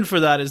reason for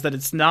that is that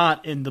it's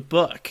not in the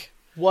book.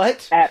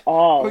 What? At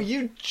all. Are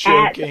you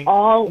joking? At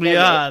all.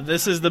 Yeah,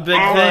 this is the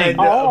big thing.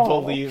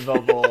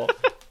 Unbelievable.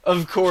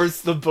 Of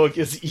course, the book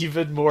is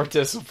even more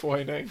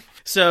disappointing.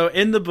 So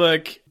in the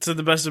book, to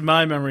the best of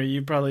my memory,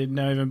 you probably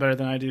know even better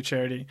than I do,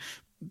 Charity,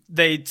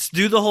 they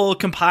do the whole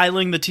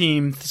compiling the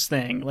teams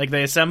thing. Like,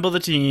 they assemble the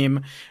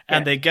team,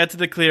 and they get to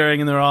the clearing,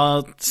 and they're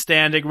all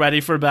standing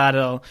ready for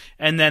battle,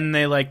 and then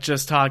they, like,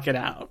 just talk it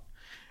out.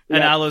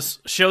 And Alice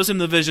shows him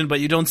the vision, but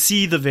you don't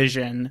see the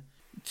vision.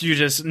 You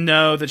just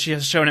know that she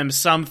has shown him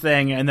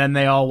something, and then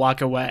they all walk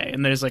away,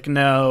 and there's, like,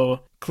 no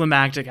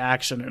climactic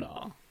action at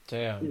all.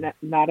 Damn.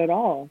 Not at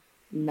all.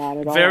 Not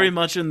at all. Very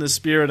much in the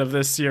spirit of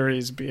this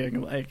series being,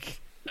 like,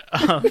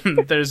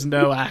 there's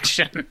no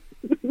action.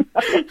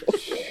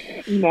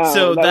 No,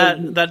 so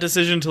that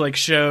decision to like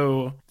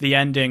show the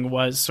ending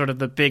was sort of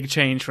the big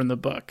change from the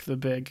book, the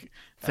big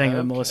thing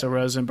that Melissa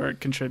Rosenberg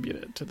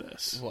contributed to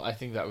this. Well, I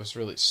think that was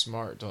really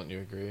smart. Don't you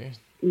agree?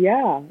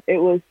 Yeah, it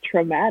was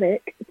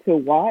traumatic to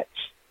watch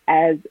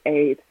as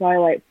a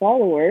Twilight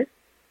follower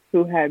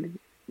who had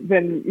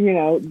been,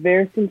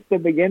 there since the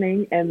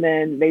beginning, and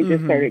then they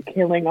just started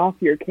killing off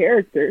your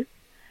characters.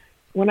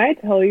 When I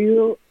tell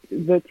you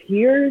the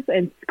tears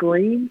and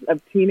screams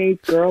of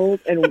teenage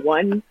girls in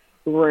one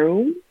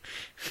room,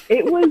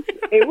 it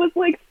was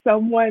like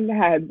someone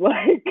had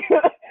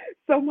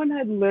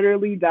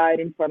literally died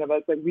in front of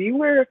us. Like, we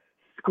were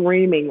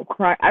screaming,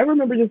 crying. I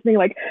remember just being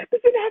like,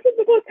 this didn't happen in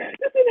the book,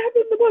 this didn't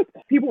happen in the book.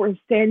 People were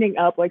standing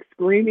up, like,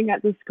 screaming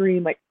at the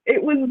screen. Like,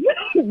 it was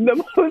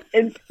the most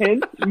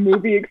intense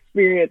movie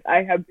experience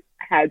I have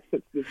had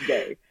since this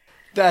day.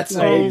 That's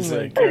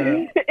amazing.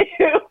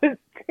 It was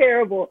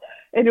terrible.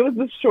 And it was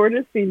the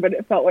shortest scene, but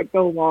it felt like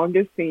the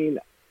longest scene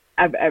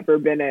I've ever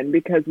been in,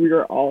 because we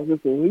were all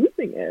just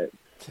losing it.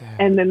 Damn.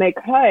 And then they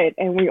cut,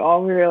 and we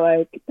all were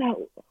like,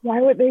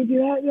 why would they do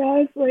that to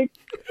us? Like,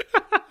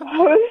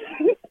 that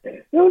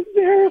was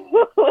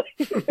terrible.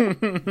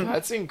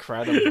 That's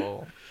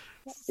incredible.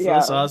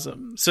 That's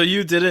awesome. So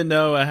you didn't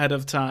know ahead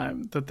of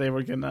time that they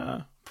were going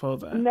to pull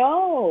that?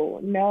 No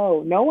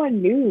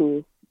one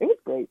knew. It was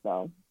great,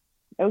 though.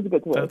 It was a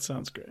good twist. That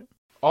sounds great.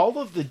 All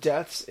of the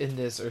deaths in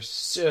this are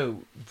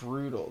so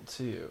brutal,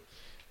 too.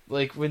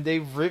 Like, when they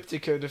rip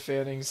Dakota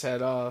Fanning's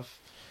head off,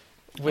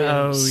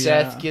 when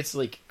Seth gets,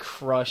 like,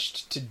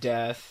 crushed to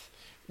death,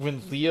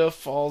 when Leah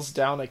falls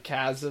down a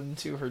chasm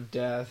to her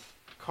death,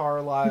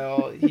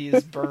 Carlisle, he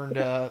is burned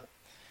up.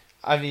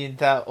 I mean,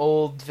 that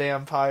old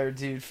vampire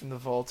dude from the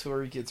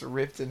Volturi gets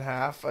ripped in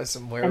half by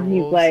some werewolves. And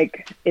he's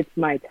like, it's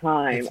my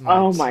time.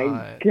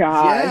 My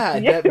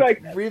God. Yeah, that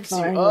like, rips you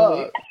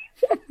up.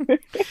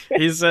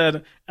 He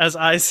said, as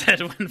I said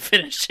when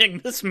finishing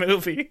this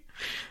movie,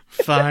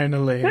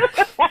 finally.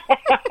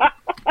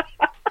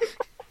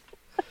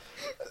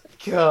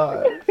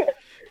 God.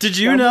 Did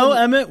you know,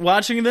 Emmett,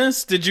 watching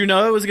this? Did you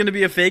know it was going to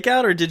be a fake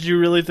out, or did you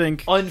really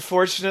think?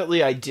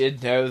 Unfortunately, I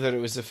did know that it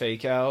was a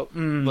fake out.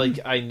 Like,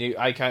 I knew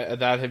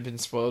that had been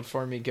spoiled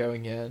for me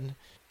going in.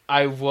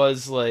 I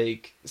was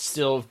like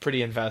still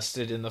pretty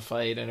invested in the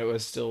fight, and it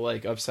was still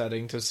like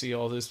upsetting to see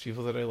all those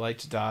people that I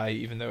liked die,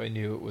 even though I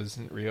knew it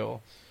wasn't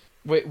real.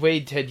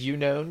 Wade, had you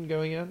known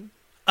going in?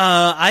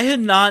 I had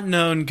not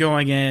known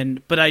going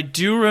in, but I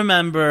do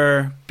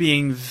remember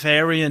being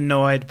very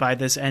annoyed by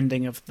this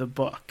ending of the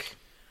book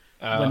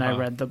when I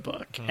read the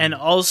book. And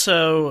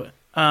also,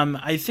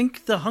 I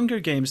think The Hunger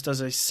Games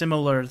does a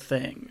similar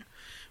thing,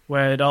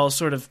 where it all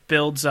sort of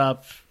builds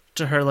up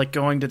to her like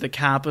going to the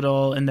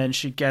Capitol, and then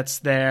she gets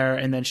there,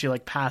 and then she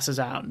like passes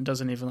out and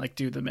doesn't even like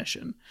do the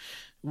mission.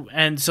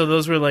 And so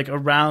those were like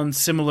around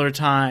similar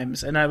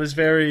times, and I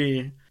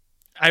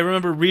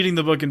remember reading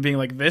the book and being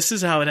like, this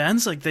is how it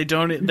ends? Like, they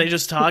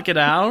just talk it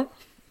out?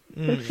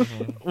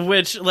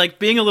 Which, like,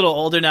 being a little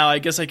older now, I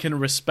guess I can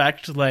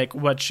respect, like,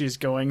 what she's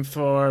going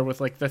for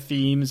with, like, the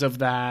themes of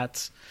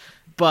that.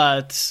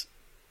 But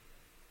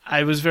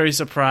I was very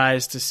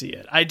surprised to see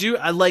it.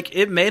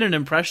 It made an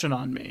impression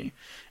on me.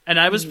 And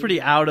I was pretty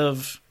out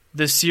of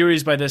the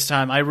series by this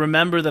time. I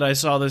remember that I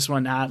saw this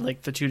one at,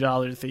 like, the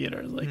 $2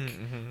 theater, like,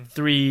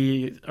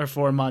 3 or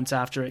 4 months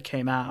after it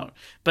came out.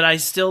 But I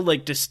still,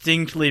 like,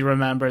 distinctly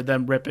remember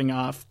them ripping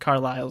off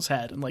Carlisle's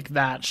head and, like,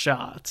 that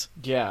shot.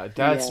 Yeah,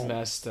 that's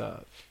messed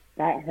up.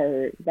 That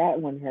hurt. That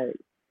one hurt.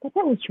 That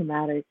was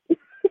traumatic.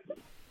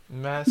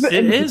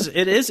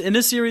 It is in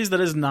a series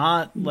that is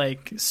not,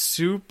 like,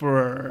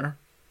 super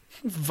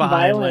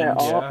violent. At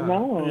all.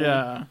 No.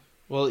 Yeah.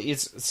 Well,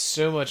 it's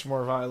so much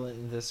more violent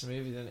in this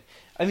movie than...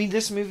 I mean,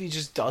 this movie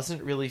just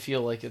doesn't really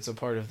feel like it's a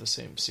part of the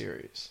same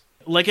series.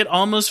 Like, it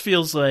almost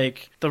feels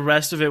like the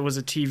rest of it was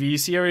a TV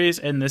series,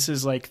 and this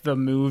is like the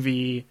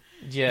movie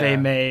they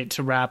made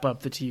to wrap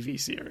up the TV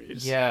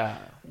series. Yeah.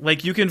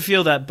 Like, you can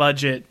feel that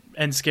budget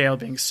and scale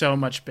being so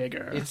much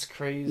bigger. It's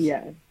crazy.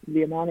 Yeah,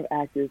 the amount of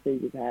actors they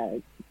just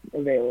had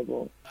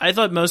available. I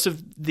thought most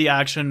of the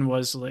action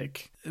was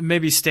like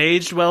maybe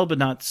staged well, but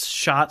not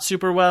shot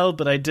super well.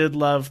 But I did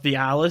love the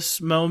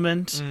Alice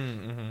moment.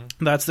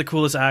 Mm-hmm. That's the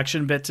coolest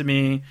action bit to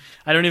me.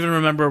 I don't even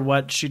remember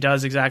what she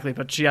does exactly,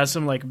 but she has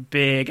some like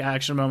big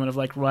action moment of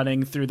like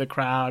running through the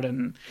crowd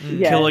and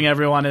killing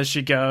everyone as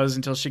she goes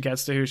until she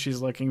gets to who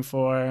she's looking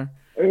for.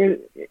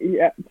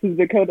 Yeah, to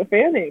Dakota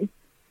Fanning.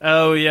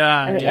 Oh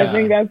yeah, I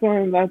think that's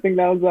one. I think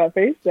that was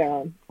Face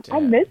Down. Damn. I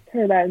missed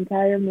her that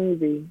entire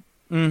movie.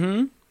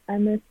 Mm-hmm. I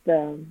missed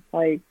them.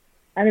 Like,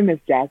 I didn't miss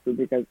Jasper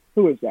because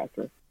who is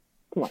Jasper?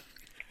 Come on,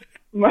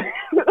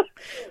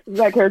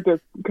 that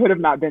character could have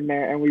not been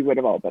there, and we would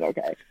have all been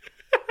okay.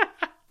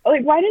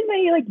 Like, why didn't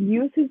they like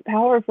use his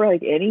power for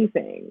like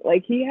anything?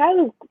 Like, he had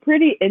a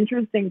pretty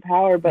interesting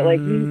power, but like,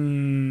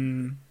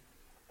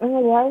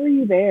 why were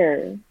you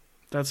there?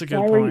 That's a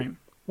good point.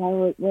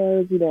 Why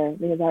was he there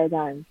the entire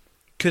time?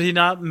 Could he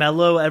not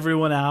mellow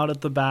everyone out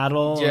at the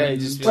battle? Yeah,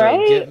 just be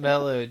like, get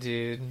mellow,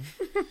 dude.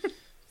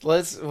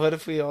 What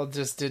if we all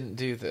just didn't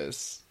do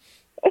this?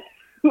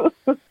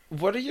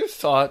 What are your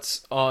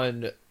thoughts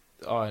on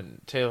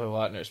Taylor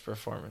Lautner's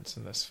performance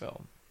in this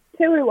film?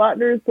 Taylor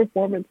Lautner's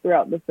performance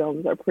throughout the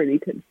films are pretty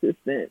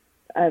consistent.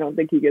 I don't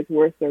think he gets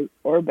worse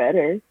or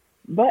better.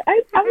 But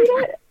I mean,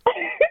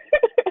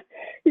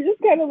 he's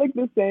just kind of like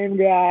the same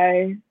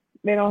guy.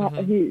 They don't.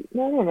 I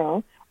don't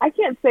know. I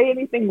can't say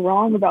anything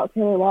wrong about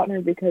Taylor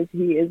Lautner because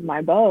he is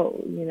my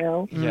beau. You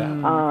know.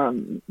 Yeah.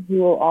 He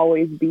will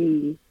always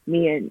be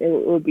me, and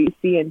it would be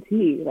C and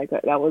T. Like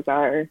that was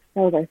our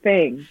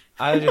thing.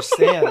 I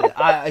understand.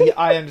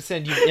 I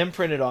understand. You've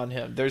imprinted on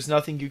him. There's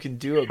nothing you can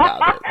do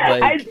about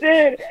it.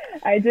 Like,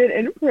 I did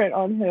imprint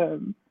on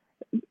him.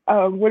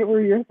 What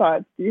were your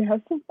thoughts? Do you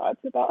have some thoughts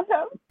about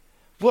him?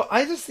 Well,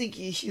 I just think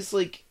he's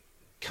like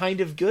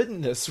kind of good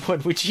in this one,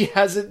 which he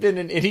hasn't been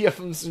in any of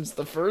them since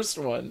the first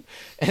one,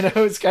 and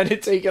I was kind of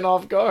taken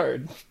off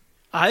guard.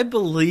 I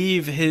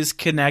believe his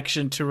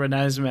connection to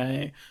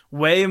Renesmee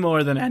way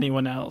more than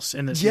anyone else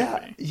in this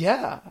movie.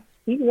 Yeah.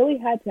 He really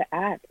had to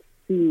act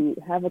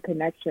to have a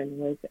connection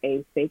with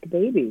a fake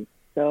baby,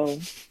 so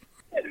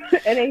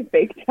and a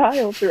fake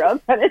child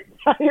throughout that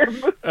entire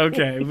movie.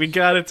 Okay, we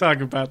gotta talk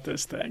about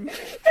this thing.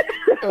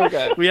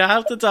 Okay. We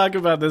have to talk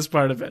about this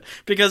part of it.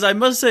 Because I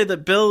must say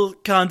that Bill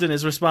Condon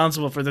is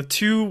responsible for the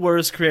two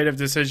worst creative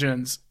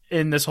decisions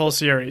in this whole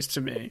series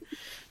to me.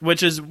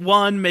 Which is,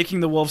 one,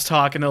 making the wolves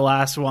talk in the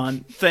last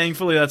one.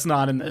 Thankfully, that's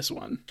not in this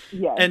one.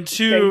 Yes, and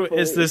two,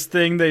 thankfully. is this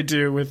thing they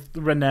do with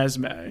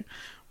Renesmee,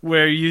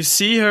 where you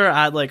see her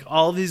at like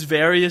all these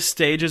various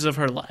stages of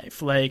her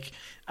life. Like,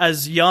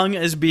 as young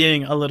as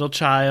being a little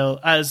child,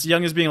 as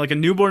young as being like a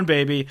newborn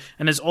baby,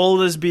 and as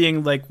old as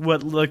being like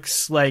what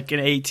looks like an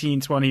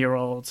 18,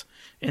 20-year-old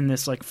in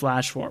this like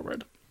flash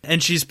forward.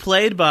 And she's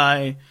played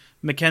by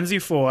Mackenzie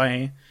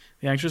Foy,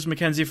 the actress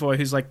Mackenzie Foy,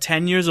 who's like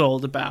 10 years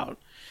old about.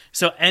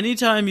 So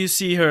anytime you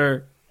see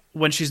her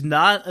when she's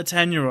not a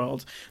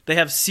 10-year-old, they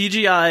have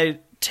CGI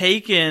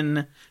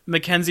taken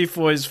Mackenzie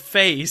Foy's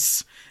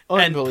face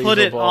and put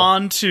it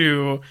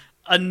onto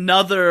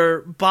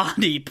another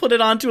body, put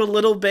it onto a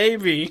little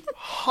baby.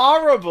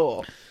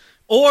 Horrible.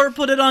 Or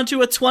put it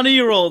onto a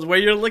 20-year-old where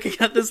you're looking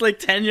at this like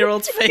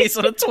 10-year-old's face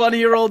on a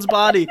 20-year-old's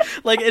body.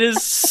 Like, it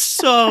is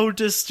so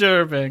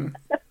disturbing.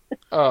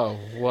 Oh,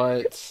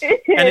 what?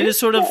 And it is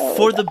sort of,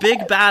 for the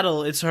big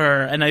battle, it's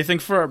her. And I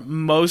think for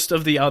most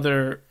of the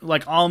other,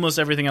 like almost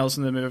everything else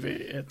in the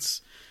movie,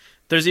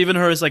 there's even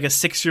her as like a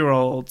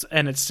 6-year-old,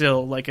 and it's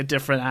still like a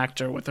different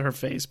actor with her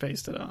face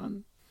pasted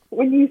on.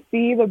 When you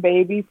see the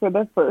baby for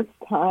the first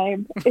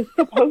time, it's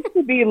supposed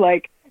to be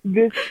like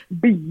this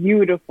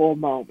beautiful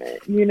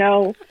moment, you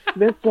know?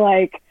 This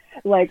like,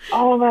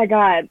 oh my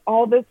God,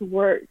 all this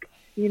work,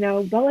 you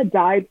know, Bella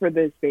died for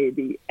this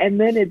baby. And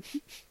then it's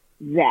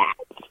that.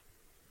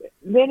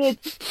 Then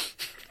it's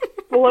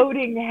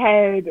floating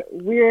head,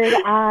 weird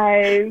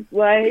eyes,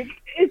 like,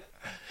 it's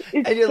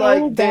and you're so like,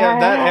 damn,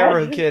 bad. that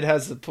Arrow kid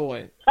has a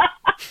point.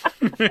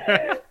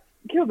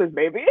 Kill this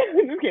baby.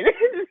 Just kidding.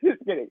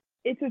 Just kidding.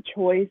 It's a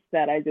choice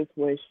that I just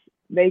wish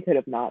they could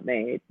have not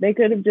made. They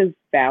could have just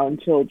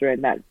found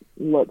children that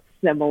looked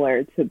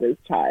similar to this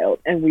child,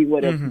 and we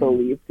would have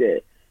believed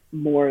it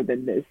more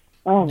than this.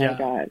 Oh my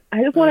God.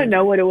 I just want to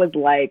know what it was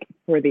like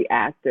for the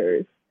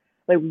actors.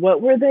 Like,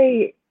 what was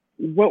it?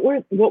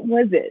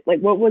 Like,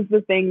 what was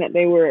the thing that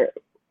they were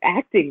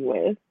acting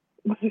with?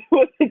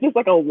 Was it just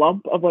like a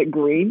lump of like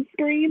green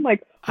screen?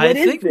 Like, I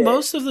think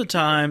most of the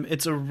time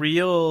it's a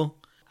real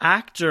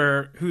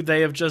actor who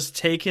they have just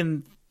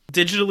taken,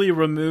 digitally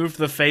removed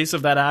the face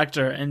of that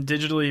actor and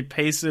digitally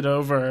pasted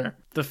over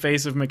the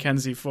face of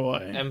Mackenzie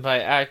Foy. And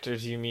by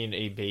actors, you mean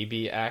a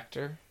baby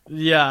actor?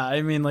 Yeah,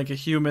 I mean like a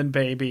human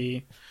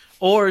baby.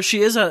 Or she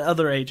is at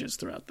other ages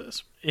throughout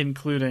this,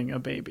 including a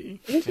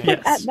baby.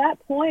 Yes. At that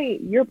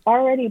point, you're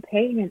already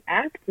paying an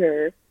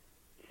actor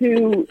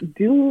to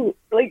do,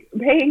 like,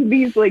 paying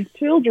these, like,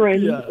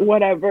 children,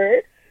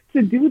 whatever,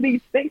 to do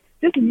these things.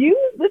 Just use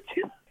the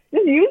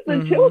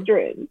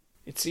children.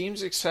 It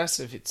seems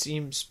excessive. It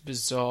seems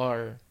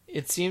bizarre.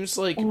 It seems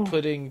like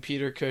putting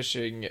Peter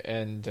Cushing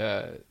and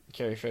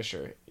Carrie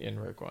Fisher in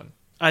Rogue One.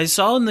 I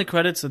saw in the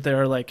credits that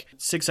there are like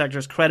 6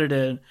 actors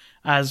credited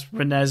as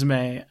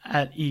Renesmee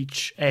at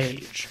each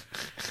age.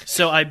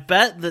 So I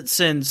bet that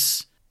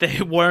since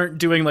they weren't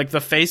doing like the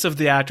face of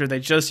the actor, they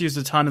just used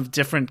a ton of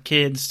different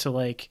kids to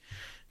like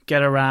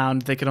get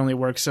around. They could only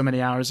work so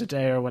many hours a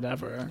day or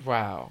whatever.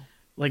 Wow.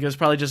 Like it was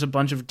probably just a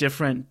bunch of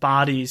different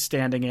bodies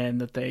standing in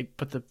that they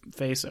put the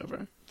face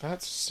over.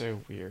 That's so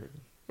weird.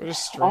 What a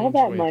strange all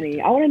that way money. to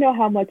do I want to know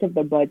how much of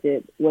the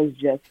budget was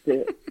just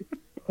to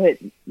put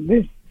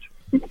this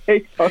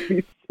face on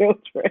these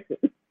children.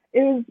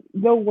 It was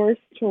the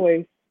worst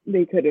choice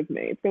they could have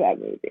made for that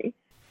movie.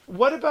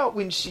 What about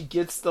when she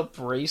gets the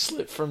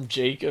bracelet from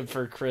Jacob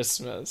for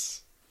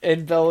Christmas?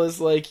 And Bella's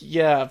like,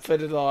 yeah,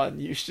 put it on.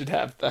 You should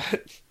have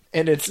that.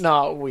 And it's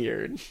not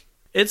weird.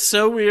 It's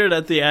so weird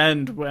at the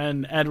end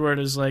when Edward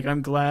is like,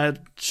 I'm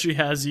glad she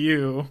has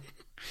you.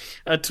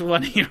 A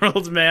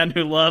 20-year-old man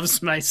who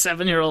loves my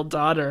 7-year-old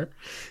daughter.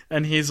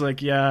 And he's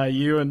like, yeah,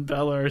 you and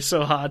Bella are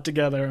so hot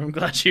together. I'm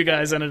glad you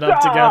guys ended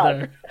up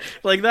together.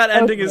 Like, that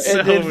ending is so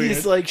and then weird.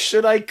 He's like,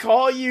 should I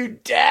call you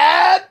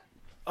Dad?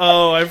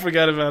 Oh, I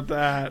forgot about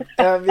that.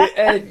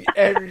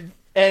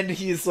 And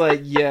he's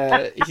like,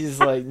 yeah. He's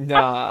like,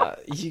 nah,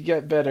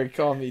 you better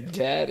call me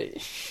Daddy.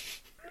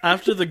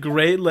 After the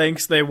great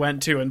lengths they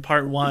went to in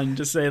part 1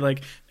 to say,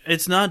 like,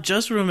 it's not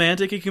just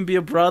romantic, he can be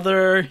a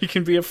brother, he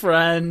can be a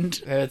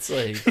friend. It's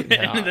like,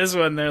 and in this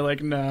one, they're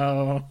like,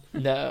 no.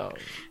 No.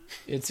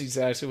 It's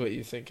exactly what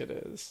you think it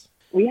is.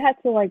 We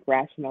had to, like,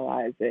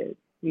 rationalize it,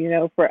 you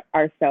know, for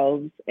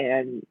ourselves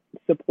and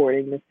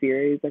supporting the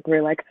series. Like,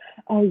 we're like,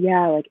 oh,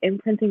 yeah, like,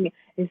 imprinting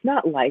is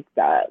not like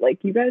that.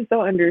 Like, you guys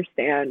don't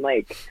understand.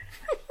 Like,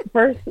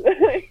 first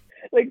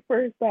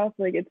off,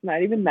 like, it's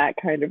not even that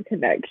kind of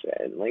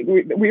connection. Like,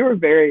 we were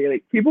very,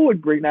 like, people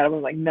would bring that up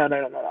and like, no.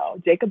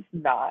 Jacob's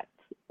not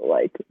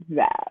like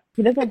that.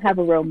 He doesn't have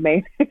a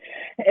romance.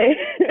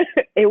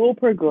 It will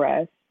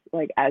progress,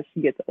 like, as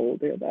she gets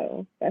older,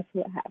 though. That's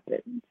what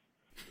happens.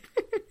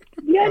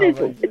 Yeah, it's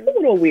a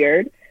little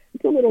weird.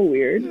 It's a little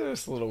weird. Yeah,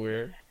 it's a little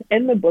weird.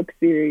 In the book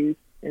series,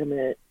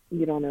 Emmett,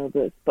 you don't know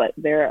this, but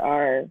there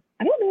are,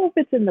 I don't know if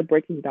it's in the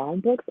Breaking Dawn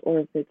books or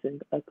if it's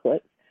in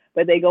Eclipse,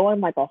 but they go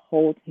on like a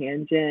whole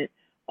tangent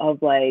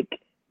of like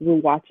we're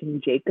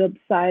watching Jacob's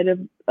side of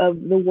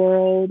the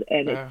world,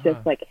 and it's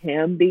just like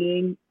him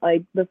being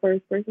like the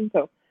first person.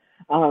 So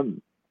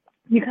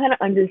you kind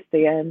of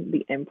understand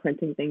the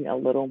imprinting thing a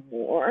little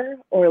more,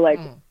 or like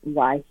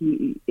why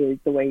he is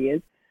the way he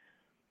is.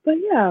 But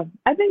yeah,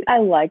 I think I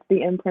like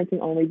the imprinting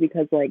only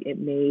because like it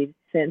made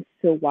sense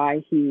to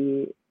why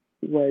he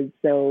was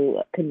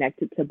so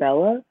connected to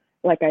Bella.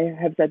 Like I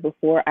have said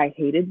before, I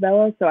hated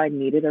Bella, so I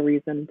needed a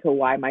reason to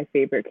why my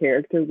favorite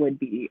character would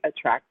be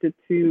attracted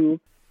to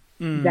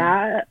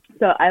that.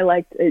 So I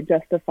liked it,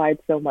 justified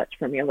so much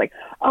for me. I was like,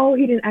 oh,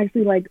 he didn't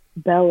actually like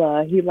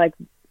Bella. He liked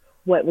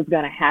what was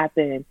going to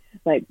happen,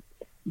 like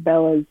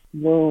Bella's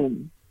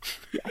womb.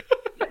 Yeah.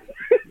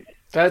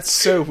 That's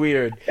so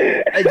weird.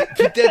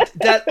 But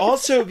that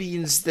also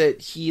means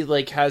that he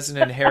like has an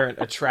inherent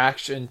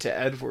attraction to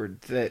Edward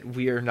that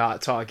we are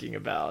not talking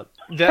about.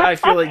 That I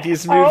feel like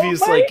these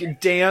movies like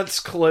dance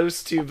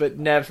close to but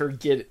never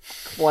get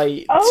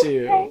quite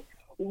to.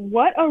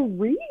 What a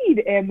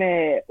read,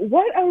 Emmett.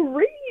 What a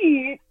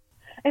read.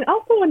 And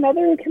also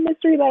another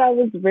chemistry that I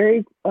was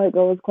very I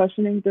was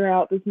questioning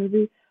throughout this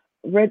movie,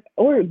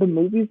 or the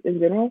movies in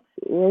general,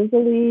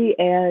 Rosalie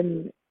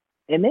and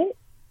Emmett.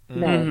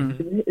 No,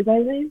 is that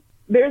his name?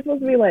 They're supposed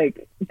to be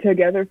like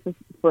together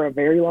for a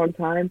very long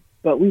time,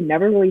 but we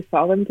never really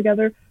saw them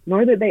together,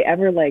 nor did they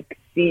ever like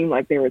seem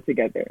like they were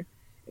together.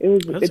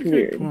 It's a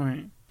weird. Good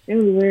point. It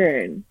was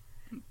weird.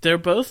 They're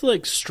both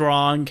like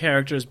strong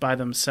characters by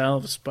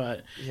themselves,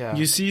 but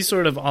you see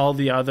sort of all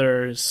the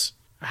others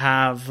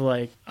have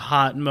like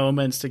hot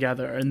moments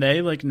together, and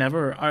they like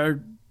never are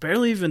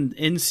barely even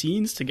in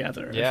scenes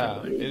together.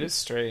 Yeah, it is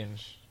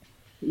strange.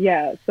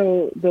 Yeah,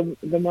 so the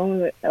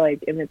moment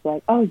like and it's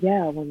like, oh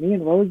yeah, when me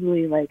and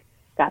Rosalie like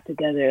got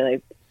together,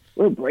 like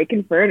we're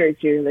breaking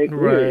furniture, like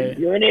we're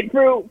doing it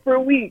for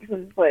weeks,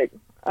 and it's like,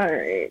 all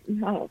right,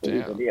 I don't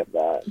believe any of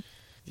that.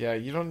 Yeah,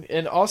 you don't,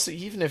 and also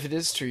even if it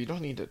is true, you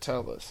don't need to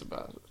tell us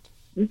about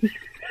it.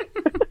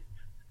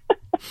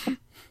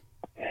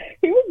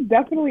 He was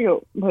definitely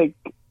like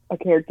a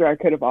character I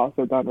could have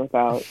also done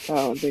without. I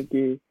don't think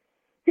he.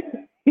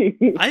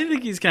 I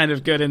think he's kind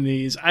of good in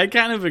these. I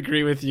kind of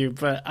agree with you,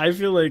 but I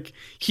feel like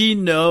he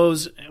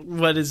knows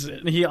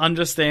he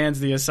understands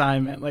the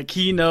assignment. Like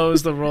he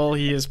knows the role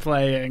he is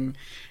playing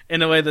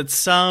in a way that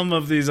some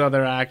of these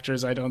other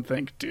actors I don't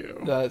think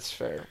do. That's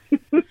fair.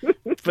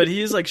 But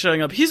he's like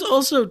showing up. He's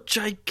also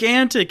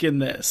gigantic in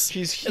this.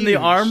 He's huge. In the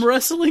arm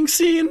wrestling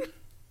scene.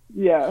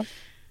 Yeah.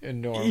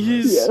 Enormous.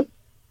 He's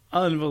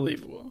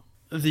unbelievable.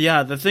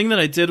 The thing that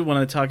I did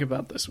want to talk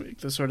about this week,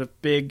 the sort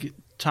of big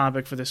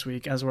topic for this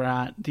week, as we're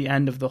at the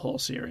end of the whole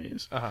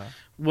series,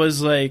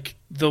 was like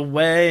the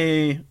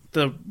way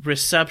the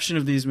reception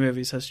of these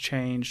movies has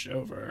changed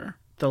over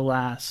the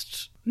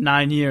last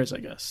 9 years, I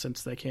guess,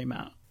 since they came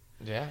out.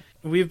 Yeah.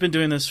 We've been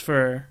doing this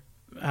for,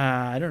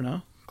 I don't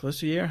know, close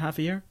to a year, half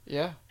a year.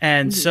 Yeah.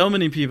 And so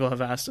many people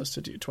have asked us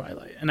to do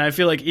Twilight. And I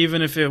feel like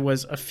even if it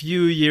was a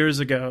few years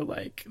ago,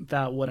 like,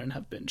 that wouldn't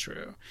have been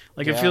true.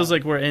 Like, it feels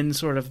like we're in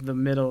sort of the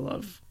middle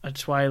of a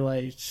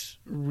Twilight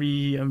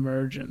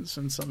re-emergence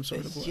in some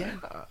sort of way.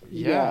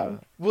 Yeah.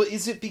 Well,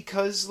 is it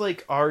because,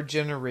 like, our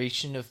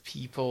generation of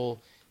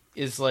people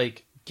is,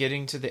 like,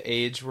 getting to the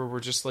age where we're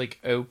just, like,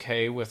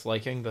 okay with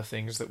liking the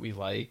things that we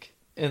like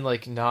and,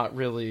 like, not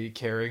really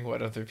caring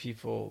what other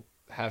people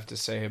have to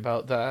say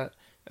about that?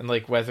 And,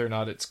 like, whether or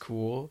not it's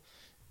cool.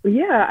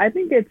 Yeah, I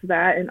think it's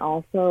that. And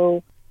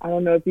also, I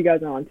don't know if you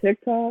guys are on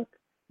TikTok,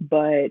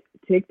 but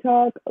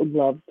TikTok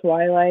loves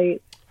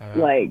Twilight.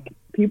 Like,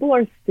 people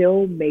are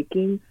still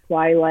making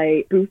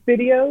Twilight spoof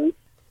videos.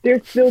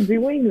 They're still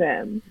doing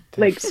them.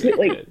 Like,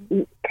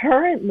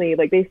 currently,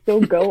 like, they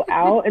still go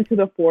out into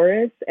the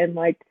forest and,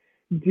 like,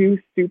 do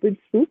stupid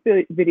spoof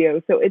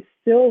videos. So it's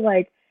still,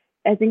 like,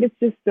 I think it's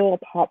just still a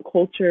pop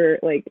culture,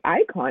 like,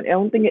 icon. I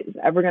don't think it's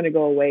ever going to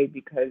go away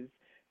because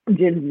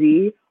Gen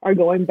Z are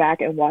going back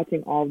and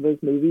watching all of those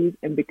movies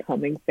and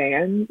becoming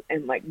fans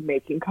and, like,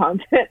 making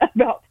content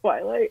about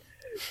Twilight.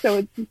 So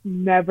it's just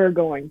never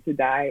going to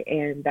die,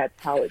 and that's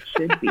how it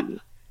should be.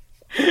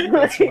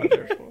 That's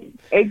wonderful.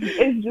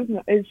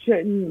 It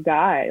shouldn't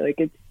die. Like,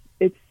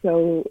 it's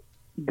so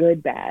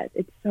good bad.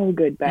 It's so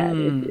good bad.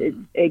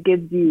 It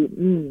gives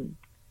you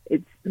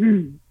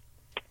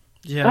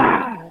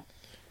Yeah.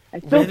 I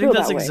think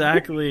that's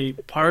exactly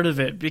part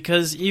of it,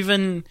 because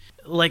even,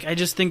 like, I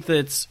just think that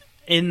it's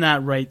in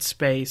that right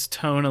space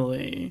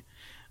tonally.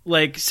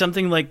 Like,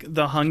 something like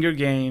The Hunger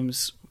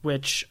Games,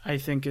 which I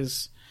think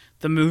is,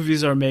 the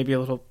movies are maybe a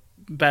little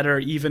better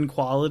even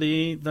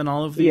quality than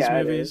all of these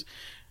movies.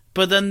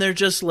 But then they're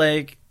just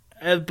like,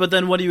 but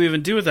then what do you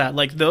even do with that?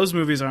 Like, those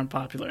movies aren't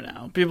popular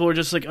now. People are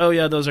just like, oh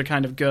yeah, those are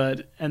kind of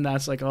good, and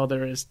that's like all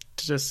there is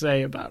to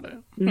say about it.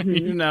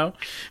 You know?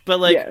 But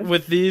like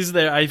with these,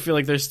 I feel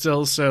like they're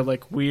still so,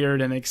 like,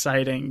 weird and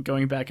exciting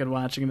going back and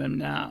watching them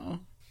now.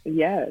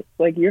 Yes,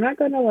 like, you're not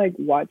gonna, like,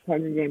 watch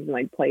Hunger Games and,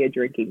 like, play a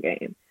drinking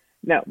game.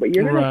 No, but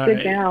you're gonna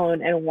sit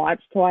down and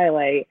watch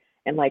Twilight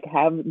and, like,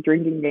 have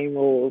drinking game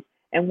rules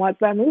and watch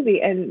that movie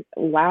and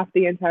laugh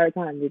the entire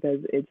time because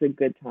it's a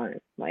good time.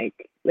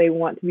 Like, they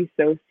want to be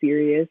so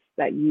serious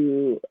that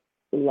you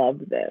love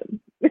them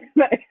because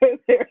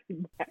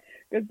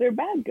they're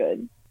bad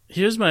good.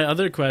 Here's my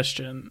other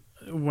question.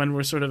 When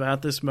we're sort of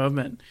at this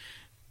moment,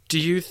 do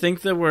you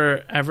think that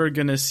we're ever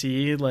gonna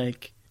see,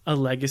 like, a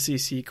legacy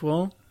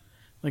sequel?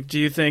 Like, do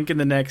you think in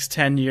the next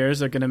 10 years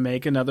they're going to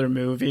make another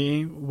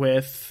movie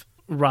with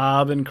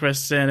Rob and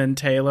Kristen and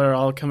Taylor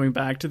all coming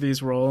back to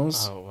these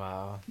roles? Oh,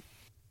 wow.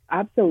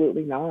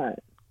 Absolutely not.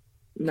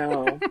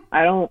 No,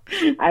 I don't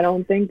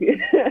think,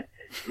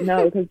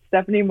 no, because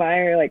Stephenie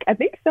Meyer, like, I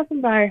think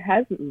Stephenie Meyer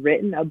has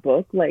written a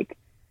book, like,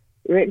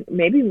 written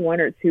maybe 1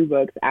 or 2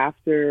 books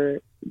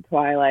after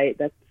Twilight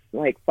that's,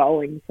 like,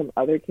 following some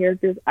other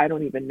characters. I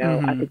don't even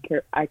know.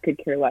 I could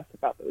care less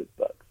about those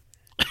books.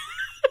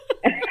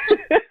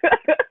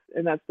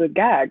 And that's the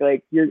gag.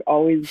 Like, you're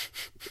always,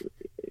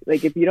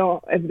 like, if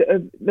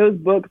those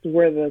books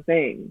were the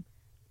thing,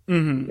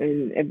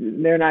 and if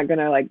they're not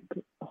gonna, like,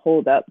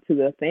 hold up to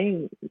the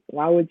thing,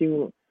 why would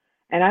you?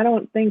 And I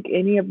don't think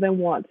any of them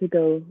want to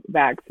go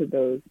back to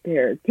those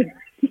characters.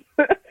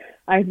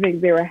 I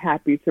think they were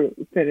happy to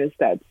finish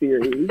that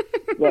series.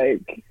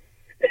 Like,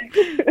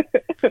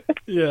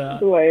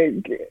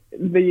 like,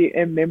 the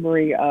in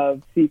memory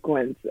of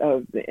sequence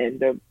of the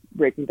end of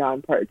Breaking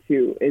Dawn Part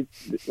 2 is,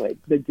 like,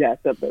 the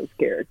death of those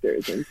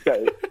characters, and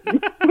so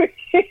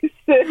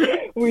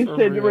we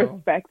should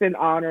respect and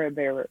honor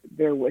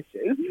their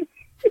wishes.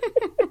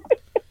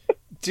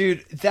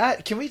 Dude,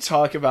 can we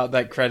talk about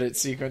that credit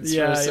sequence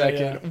for a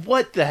second? Yeah.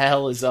 What the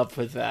hell is up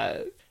with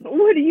that?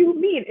 What do you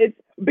mean? It's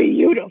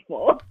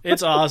beautiful.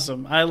 It's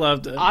awesome. I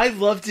loved it. I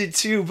loved it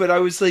too, but I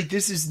was like,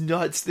 this is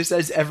nuts. This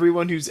has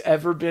everyone who's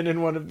ever been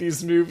in one of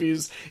these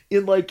movies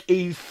in, like,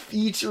 a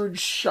featured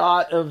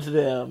shot of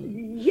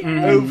them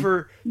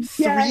over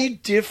 3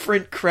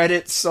 different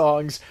credit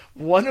songs,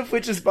 one of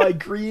which is by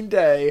Green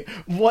Day,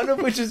 one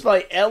of which is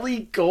by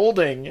Ellie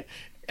Goulding,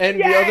 and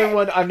the other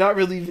one, I'm not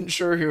really even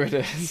sure who it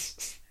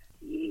is.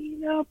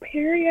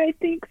 Perry, I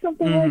think,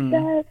 something like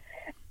that.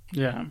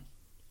 Yeah.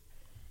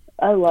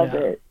 I love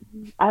it.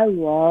 I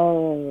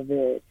love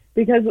it.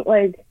 Because,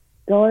 like,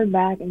 going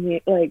back and,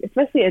 like,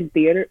 especially in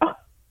theater,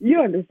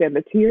 you understand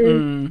the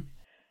tears.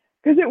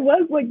 Because it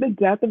was, like, the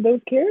death of those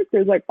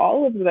characters, like,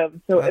 all of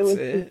them. So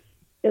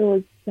it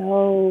was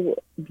so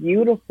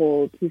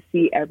beautiful to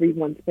see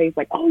everyone's face,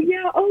 like, oh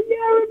yeah,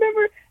 I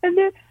remember. And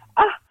then,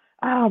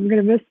 I'm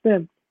going to miss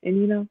them.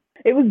 And,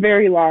 it was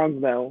very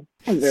long, though.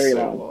 It was very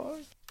long.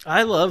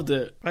 I loved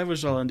it. I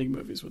wish all ending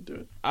movies would do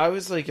it. I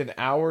was like an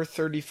hour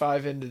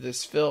 35 into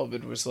this film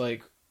and was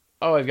like,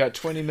 oh, I've got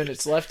 20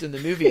 minutes left in the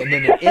movie, and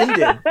then it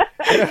ended.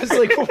 And I was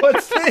like,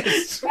 what's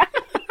this?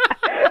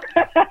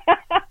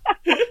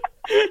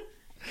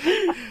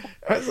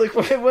 I was like,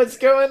 what's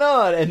going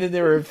on? And then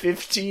there were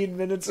 15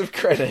 minutes of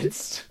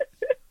credits.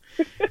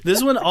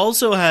 This one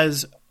also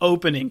has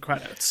opening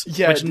credits,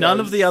 which none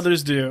of the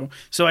others do.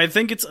 So I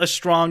think it's a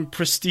strong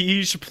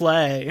prestige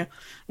play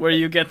where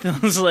you get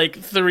those like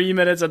 3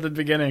 minutes at the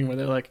beginning where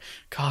they're like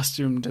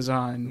costume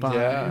design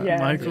by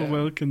Michael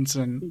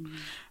Wilkinson.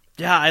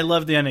 Yeah, I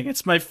love the ending.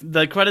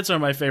 The credits are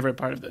my favorite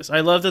part of this. I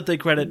love that they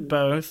credit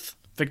both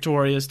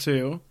Victoria's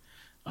too.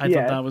 I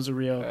thought that was a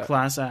real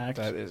class act.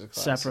 That is a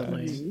class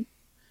separately. act.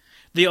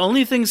 The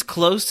only things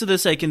close to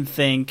this I can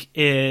think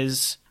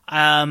is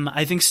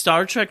I think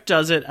Star Trek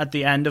does it at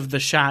the end of the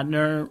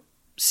Shatner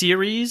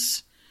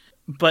series,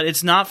 but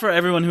it's not for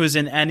everyone who is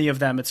in any of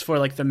them. It's for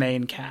like the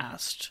main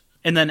cast.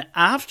 And then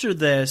after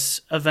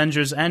this,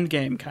 Avengers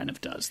Endgame kind of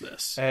does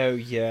this. Oh,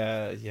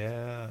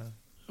 yeah.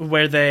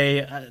 Where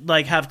they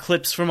like have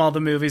clips from all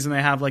the movies and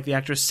they have like the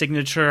actor's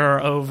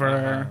signature over.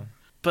 Uh-huh.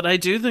 But I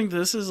do think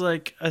this is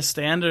like a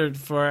standard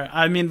for.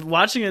 I mean,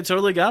 watching it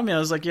totally got me. I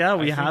was like, yeah,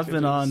 we have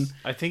been on.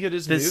 I think it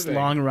is this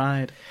moving. Long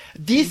ride.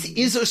 This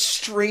is a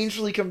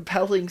strangely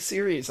compelling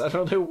series. I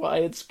don't know why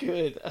it's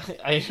good.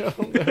 I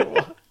don't know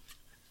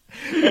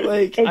why.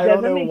 Like, I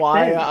don't know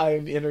why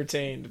I'm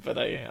entertained, but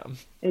I am.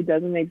 It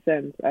doesn't make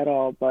sense at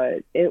all,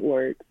 but it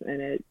works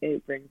and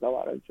it brings a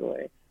lot of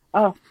joy.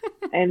 Oh,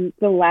 and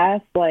the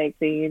last like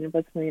scene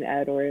between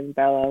Edward and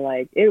Bella,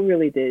 like it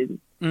really did.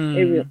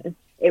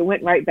 It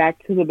went right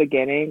back to the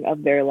beginning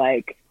of their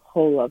like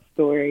whole love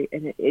story,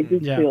 and it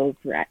just feels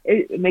right.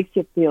 It makes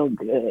you feel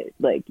good.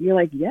 Like you're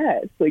like,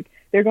 yes, like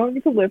they're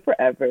going to live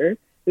forever.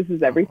 This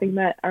is everything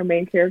that our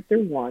main character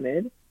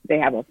wanted. They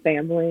have a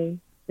family.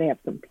 They have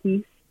some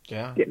peace.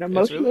 Yeah, getting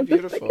emotional. It's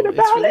really beautiful. It's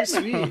really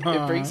sweet.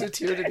 It brings a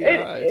tear to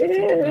the eye.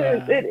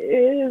 It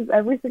is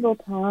every single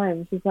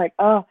time. She's like,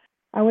 oh,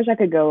 I wish I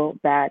could go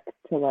back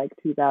to like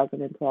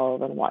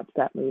 2012 and watch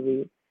that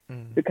movie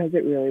because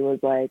it really was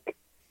like.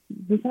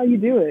 This is how you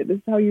do it. This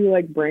is how you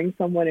like bring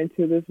someone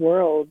into this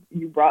world.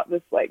 You brought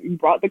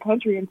the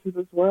country into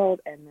this world,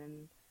 and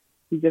then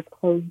you just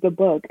closed the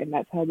book. And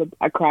that's how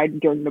I cried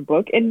during the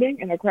book ending,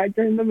 and I cried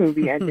during the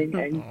movie ending,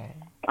 and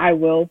I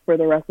will for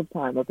the rest of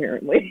time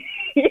apparently.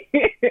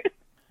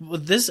 Well,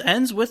 this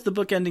ends with the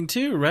book ending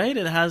too, right?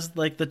 It has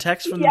like the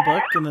text from the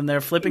book, and then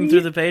they're flipping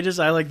through the pages.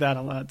 I like that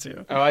a lot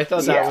too. Oh, I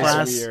thought that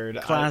was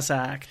weird. Class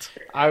act.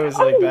 I was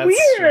like, that's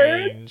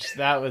weird. Strange.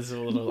 That was a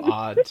little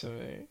odd to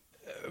me.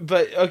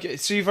 But, okay,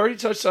 so you've already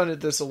touched on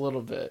this a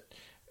little bit,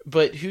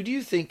 but who do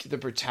you think the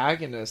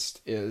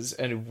protagonist is,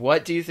 and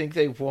what do you think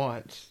they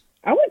want?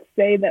 I would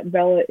say that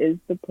Bella is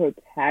the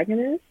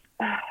protagonist.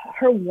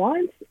 Her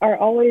wants are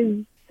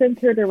always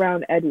centered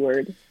around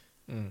Edward,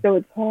 so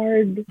it's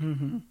hard,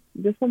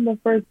 just from the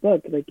first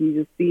book, like, you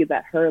just see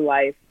that her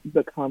life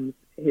becomes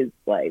his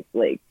life,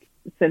 like,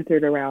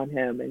 centered around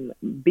him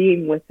and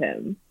being with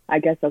him. I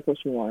guess that's what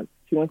she wants.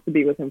 She wants to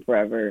be with him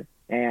forever,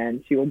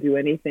 and she will do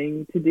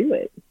anything to do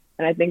it.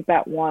 And I think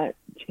that want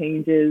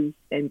changes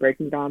in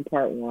Breaking Dawn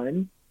Part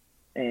 1.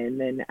 And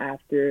then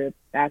after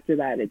that,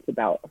 it's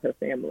about her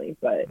family.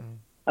 But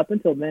up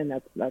until then,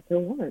 that's her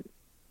want.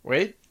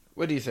 Wait,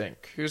 what do you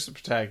think? Who's the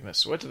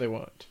protagonist? What do they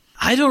want?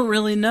 I don't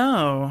really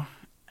know.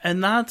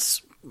 And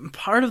that's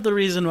part of the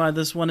reason why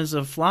this one is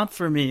a flop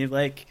for me.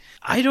 Like,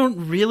 I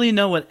don't really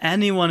know what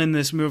anyone in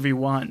this movie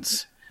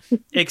wants.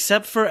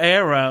 Except for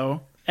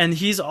Arrow. And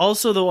he's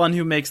also the one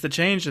who makes the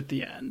change at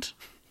the end.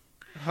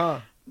 Huh.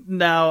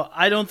 Now,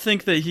 I don't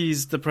think that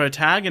he's the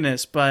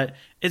protagonist, but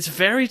it's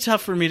very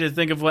tough for me to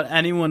think of what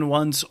anyone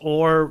wants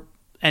or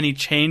any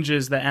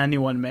changes that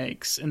anyone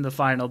makes in the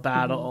final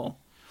battle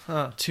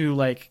to,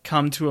 like,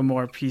 come to a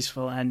more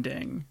peaceful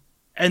ending.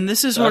 And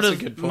this is sort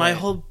of my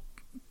whole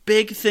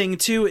big thing,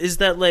 too, is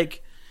that,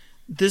 like,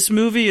 this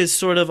movie is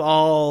sort of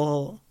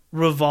all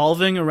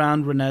revolving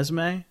around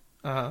Renesmee.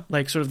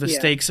 Like, sort of the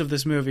stakes of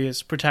this movie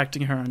is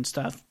protecting her and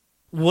stuff.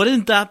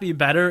 Wouldn't that be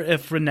better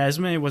if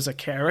Renesmee was a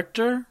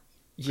character?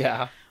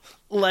 Yeah.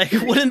 Like,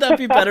 wouldn't that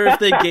be better if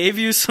they gave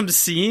you some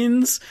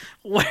scenes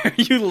where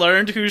you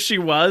learned who she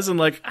was and,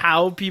 like,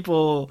 how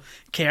people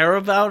care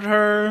about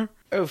her?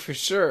 Oh, for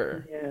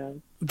sure. Yeah.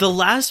 The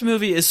last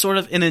movie is sort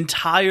of an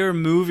entire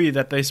movie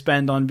that they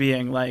spend on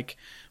being, like,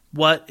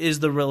 what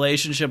is the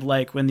relationship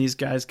like when these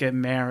guys get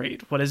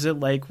married? What is it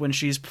like when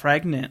she's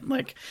pregnant?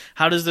 Like,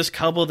 how does this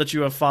couple that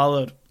you have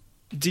followed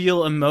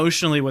deal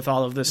emotionally with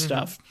all of this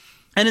stuff?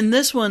 And in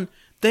this one,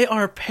 they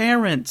are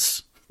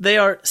parents. They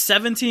are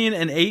 17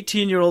 and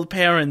 18-year-old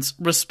parents,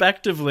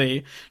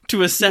 respectively,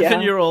 to a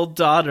 7-year-old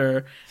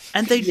daughter.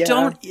 And they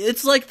don't,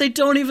 it's like they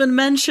don't even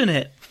mention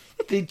it.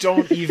 They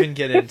don't even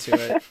get into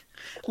it.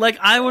 Like,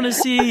 I want to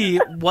see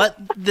what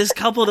this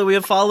couple that we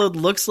have followed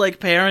looks like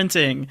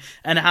parenting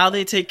and how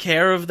they take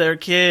care of their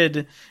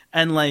kid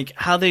and, like,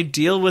 how they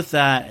deal with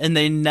that. And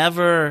they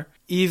never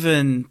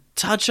even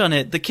touch on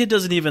it. The kid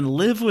doesn't even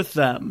live with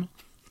them.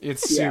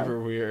 It's super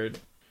weird.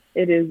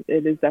 It is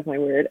definitely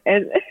weird.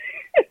 And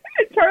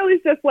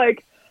Charlie's just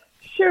like,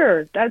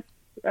 sure, that's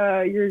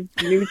your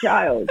new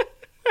child.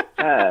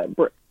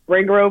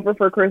 Bring her over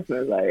for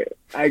Christmas,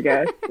 I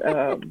guess.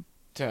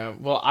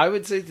 Well, I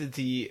would say that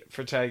the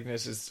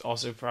protagonist is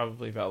also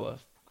probably Bella.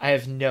 I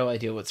have no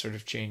idea what sort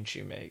of change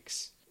she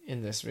makes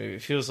in this movie.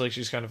 It feels like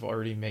she's kind of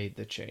already made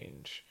the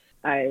change.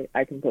 I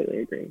completely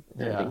agree.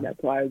 Yeah. I think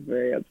that's why I was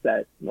very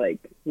upset,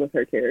 with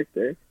her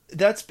character.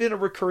 That's been a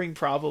recurring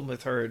problem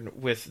with her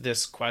and with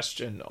this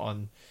question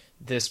on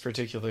this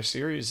particular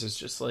series is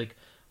just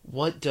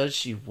what does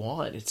she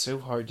want? It's so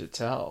hard to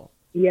tell.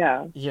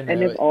 Yeah. You know,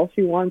 and if all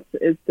she wants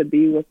is to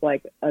be with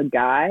a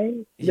guy,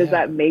 does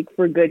that make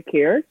for good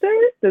character?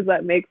 Does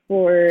that make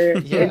for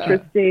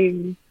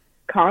interesting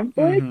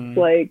conflict?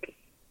 Mm-hmm.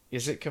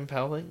 Is it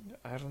compelling?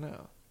 I don't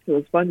know. It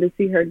was fun to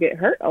see her get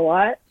hurt a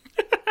lot.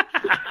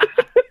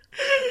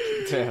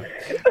 Damn.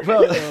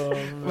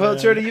 Well,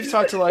 Jody, you've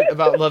talked a lot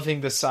about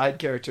loving the side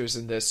characters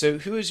in this. So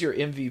who is your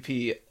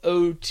MVP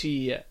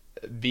OTBS?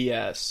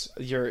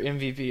 Your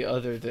MVP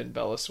other than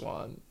Bella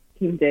Swan?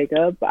 Team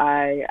Jacob.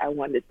 I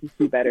wanted to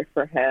see better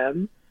for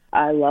him.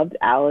 I loved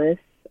Alice.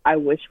 I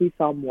wish we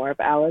saw more of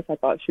Alice. I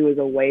thought she was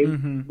a way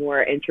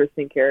more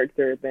interesting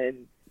character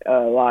than a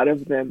lot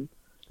of them.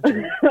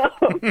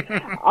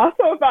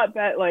 Also about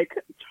that,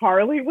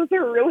 Charlie was a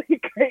really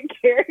great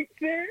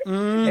character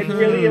and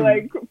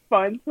really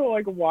fun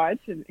to watch,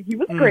 and he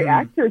was a great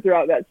actor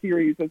throughout that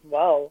series as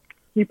well.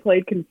 He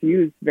played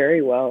confused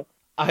very well.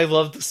 I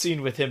love the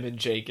scene with him and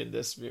Jake in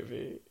this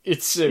movie.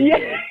 It's so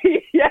good.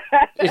 Yeah.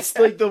 It's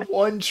the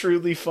one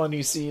truly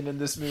funny scene in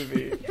this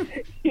movie.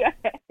 Yeah,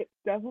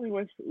 definitely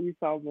wish we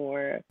saw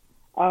more.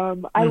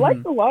 I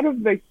liked a lot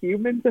of the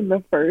humans in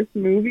the first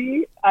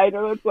movie. I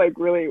know it's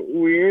really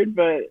weird,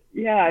 but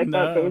yeah, I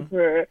thought those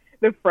were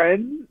the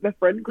friend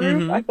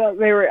group. I thought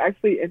they were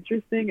actually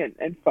interesting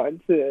and fun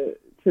to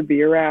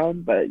be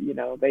around, but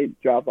they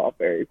drop off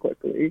very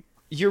quickly.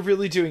 You're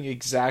really doing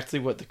exactly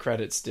what the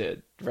credits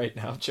did right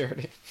now,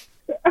 Charity.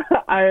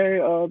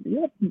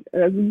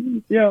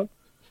 Yeah.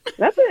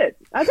 That's it.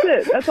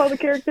 That's all the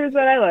characters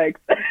that I like.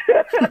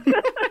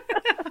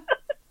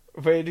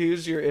 Wait,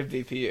 who's your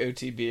MVP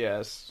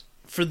OTBS?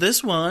 For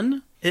this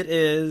one, it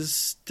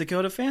is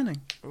Dakota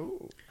Fanning.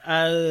 Ooh.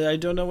 I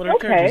don't know what her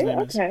character's name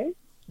is.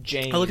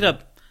 Jane. I'll look it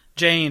up.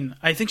 Jane.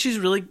 I think she's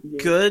really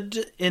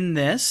good in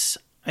this.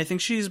 I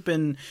think she's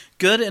been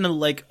good in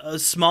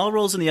small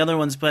roles in the other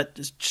ones,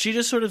 but she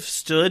just sort of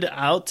stood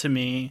out to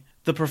me.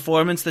 The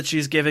performance that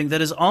she's giving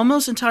that is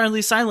almost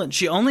entirely silent.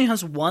 She only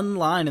has one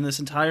line in this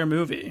entire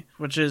movie,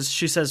 which is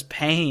she says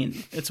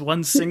pain. It's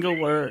one single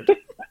word.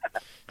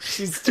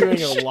 She's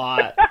doing a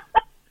lot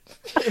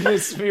in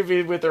this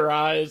movie with her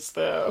eyes,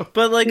 though.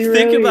 But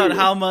think about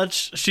how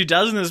much she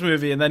does in this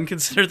movie and then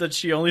consider that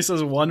she only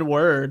says one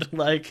word.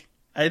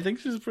 I think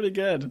she's pretty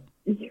good.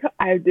 Yeah,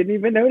 I didn't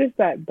even notice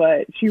that,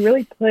 but she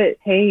really put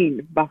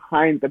pain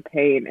behind the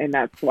pain, and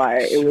that's why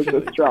it was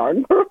a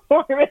strong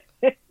performance.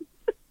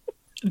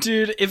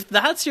 Dude, if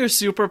that's your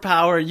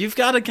superpower, you've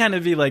got to kind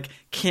of be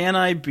can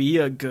I be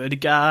a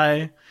good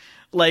guy?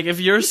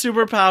 If your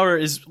superpower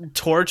is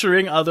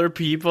torturing other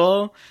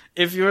people,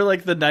 if you're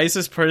the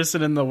nicest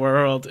person in the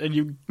world and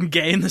you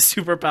gain the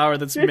superpower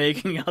that's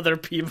making other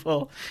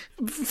people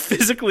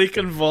physically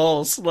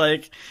convulse,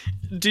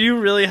 do you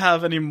really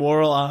have any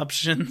moral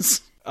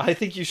options? I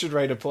think you should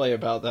write a play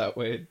about that,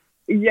 Wade.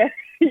 Yes.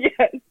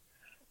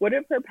 What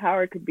if her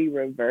power could be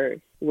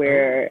reversed,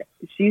 where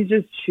she's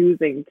just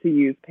choosing to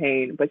use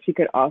pain, but she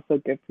could also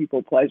give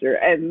people pleasure,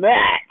 and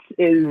that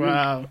is...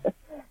 Wow.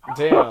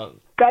 Damn.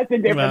 That's a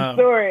different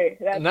story.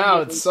 Now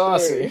it's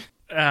saucy.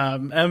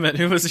 Emmett,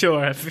 who was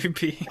your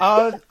MVP?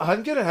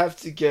 I'm going to have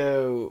to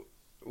go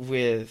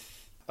with...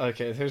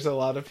 Okay, there's a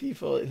lot of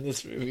people in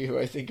this movie who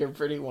I think are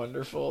pretty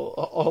wonderful.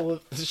 All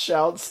of the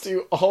shouts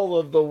to all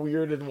of the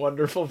weird and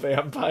wonderful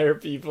vampire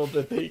people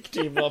that they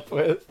team up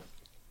with.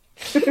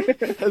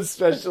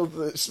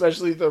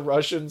 Especially the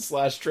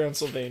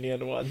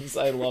Russian/Transylvanian ones.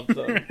 I love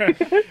them.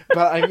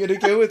 But I'm gonna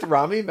go with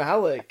Rami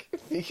Malek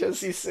because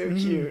he's so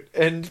cute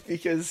and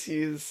because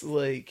he's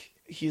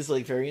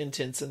very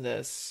intense in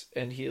this,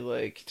 and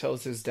he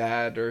tells his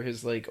dad or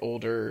his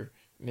older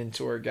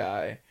mentor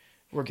guy,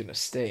 we're gonna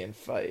stay and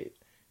fight.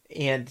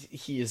 And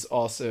he is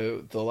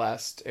also the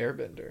last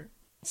airbender.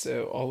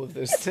 So all of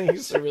those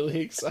things are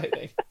really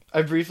exciting.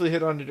 I briefly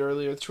hit on it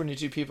earlier.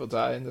 22 people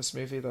die in this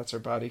movie. That's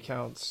our body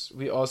counts.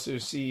 We also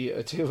see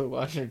Taylor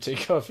Lautner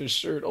take off his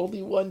shirt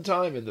only one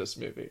time in this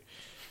movie.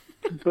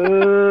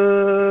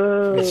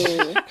 Boo.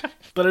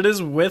 But it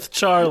is with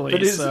Charlie.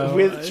 It is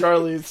with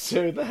Charlie,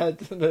 so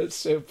that's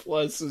so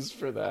pluses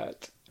for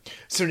that.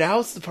 So now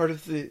it's the part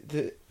of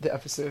the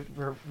episode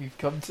where we've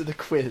come to the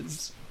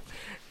quiz.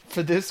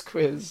 For this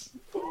quiz,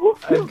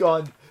 I've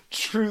gone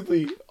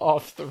truly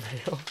off the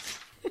rails.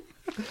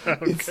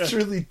 It's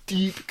truly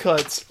deep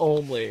cuts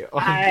only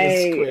on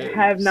this quiz. I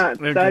have not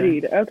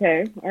studied.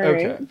 Okay. All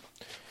right.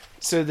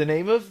 So the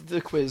name of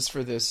the quiz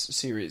for this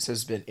series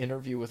has been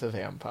Interview with a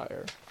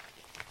Vampire.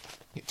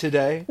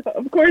 Today,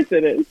 of course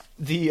it is.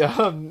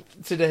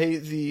 Today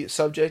the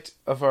subject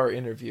of our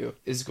interview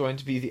is going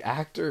to be the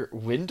actor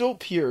Wendell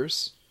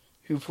Pierce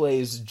who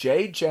plays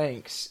Jay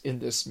Jenks in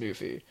this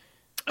movie.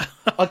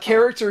 A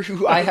character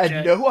who I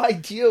had no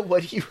idea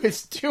what he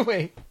was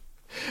doing,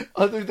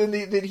 other than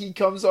that he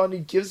comes on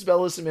and gives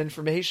Bella some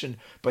information,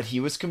 but he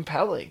was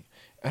compelling.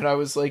 And I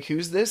was like,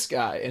 who's this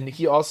guy? And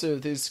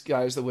this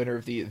guy is the winner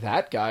of the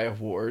That Guy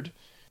Award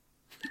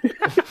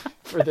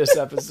for this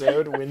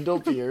episode, Wendell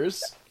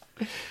Pierce.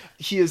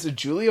 He is a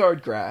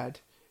Juilliard grad.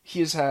 He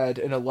has had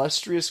an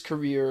illustrious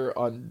career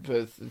on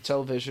both the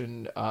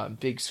television,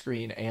 big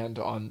screen, and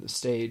on the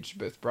stage,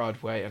 both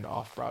Broadway and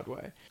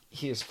off-Broadway.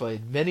 He has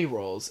played many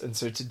roles, and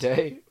so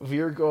today we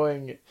are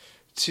going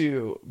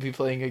to be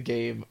playing a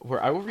game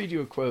where I will read you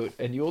a quote,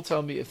 and you will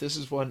tell me if this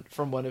is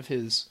from one of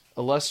his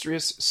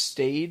illustrious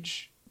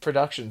stage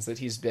productions that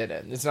he's been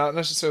in. It's not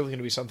necessarily going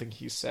to be something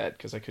he said,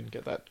 because I couldn't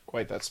get that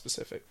quite that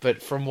specific,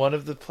 but from one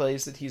of the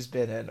plays that he's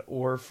been in,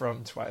 or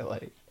from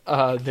Twilight.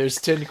 There's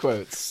 10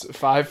 quotes.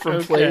 5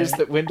 from plays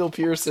that Wendell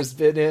Pierce has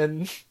been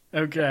in.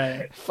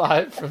 Okay.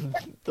 5 from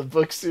the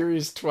book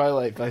series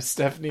Twilight by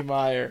Stephenie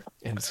Meyer.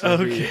 And it's going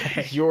to be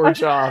your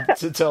job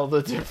to tell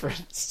the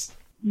difference.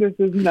 This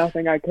is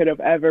nothing I could have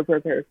ever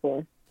prepared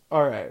for.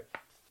 All right.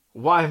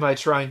 Why am I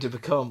trying to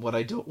become what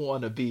I don't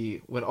want to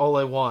be when all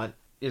I want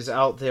is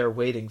out there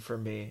waiting for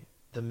me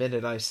the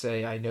minute I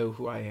say I know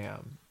who I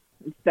am?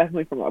 It's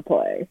definitely from a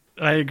play.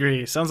 I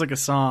agree. Sounds like a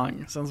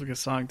song. Sounds like a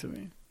song to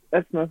me.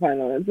 That's my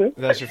final answer.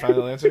 That's your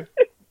final answer?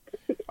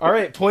 All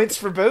right, points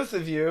for both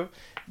of you.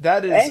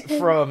 That is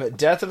from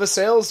Death of a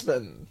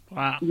Salesman.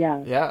 Wow.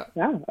 Yeah. Yeah.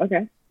 Yeah,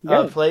 okay.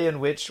 A play in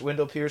which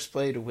Wendell Pierce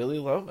played Willie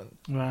Loman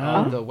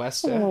on the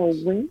West End.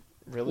 Oh,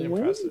 really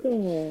impressive.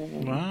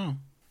 Wow.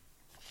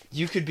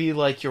 You could be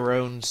like your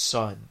own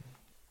son.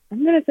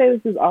 I'm going to say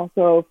this is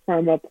also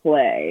from a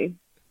play.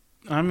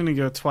 I'm going to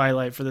go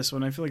Twilight for this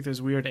one. I feel like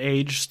there's weird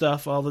age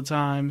stuff all the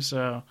time,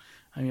 so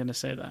I'm going to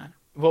say that.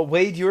 Well,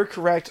 Wade, you're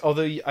correct,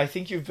 although I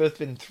think you've both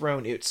been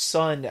thrown. It's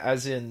sun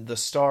as in the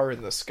star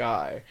in the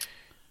sky.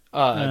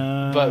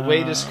 But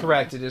Wade is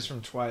correct. It is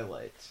from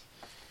Twilight.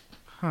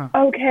 Huh.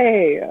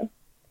 Okay.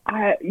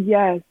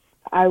 Yes,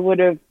 I would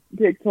have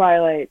picked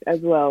Twilight as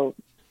well.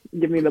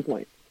 Give me the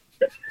point.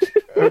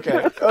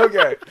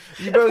 Okay.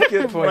 You both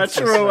get points.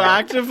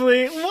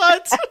 Retroactively?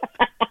 What?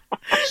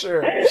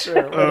 Sure.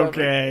 Whatever.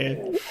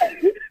 Okay.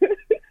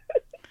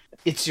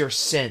 It's your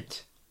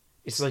scent.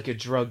 It's like a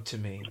drug to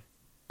me.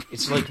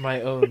 It's like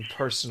my own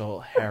personal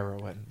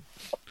heroin.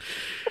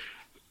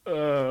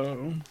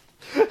 Oh.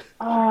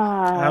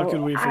 How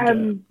could we forget?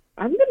 I'm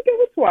going to go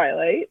with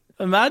Twilight.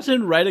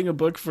 Imagine writing a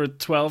book for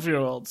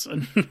 12-year-olds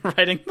and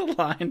writing the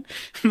line,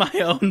 my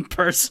own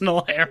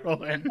personal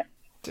heroine.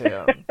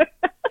 Damn.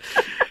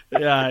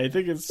 Yeah,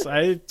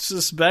 I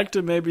suspect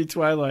it may be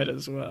Twilight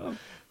as well.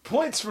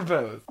 Points for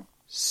both.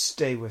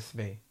 Stay with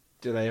me.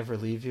 Did I ever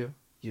leave you?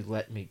 You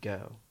let me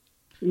go.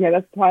 Yeah,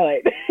 that's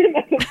Twilight.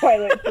 That's a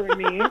Twilight for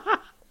me.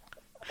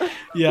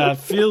 Yeah, it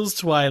feels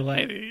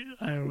Twilight-y.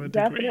 I would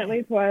Definitely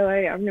agree.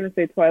 Twilight. I'm going to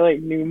say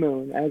Twilight New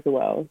Moon as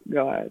well.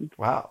 Go ahead.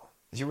 Wow.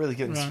 You're really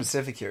getting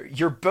specific here.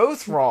 You're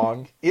both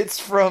wrong. It's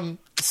from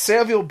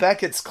Samuel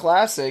Beckett's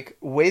classic,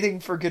 Waiting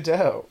for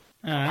Godot.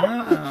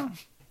 Ah.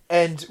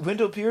 And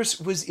Wendell Pierce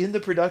was in the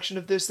production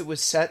of this that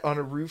was set on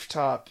a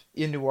rooftop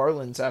in New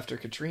Orleans after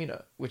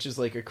Katrina, which is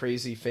like a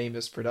crazy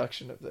famous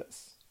production of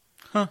this.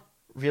 Huh.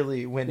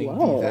 Really winning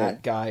the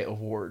That Guy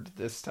award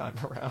this time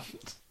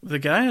around. The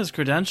guy has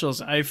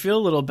credentials. I feel a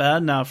little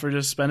bad now for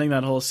just spending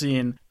that whole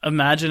scene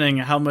imagining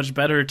how much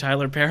better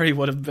Tyler Perry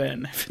would have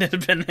been if it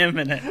had been him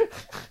in it.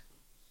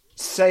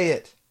 Say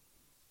it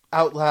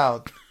out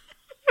loud.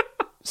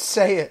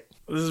 Say it.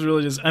 This is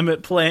really just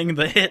Emmett playing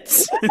the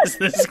hits. Is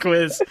this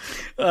quiz?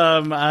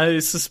 I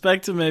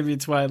suspect it may be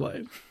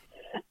Twilight.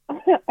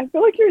 I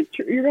feel like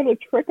you're going to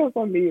trick us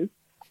on these,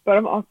 but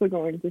I'm also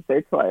going to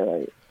say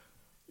Twilight.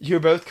 You're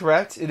both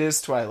correct. It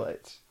is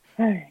Twilight.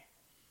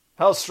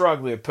 How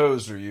strongly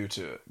opposed are you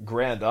to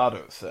grand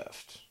auto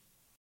theft?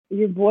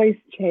 Your voice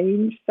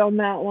changed on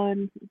that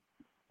one,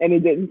 and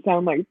it didn't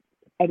sound like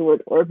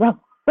Edward or Bella.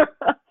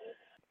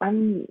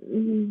 I'm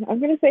going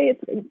to say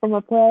it's from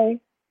a play.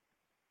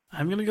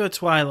 I'm going to go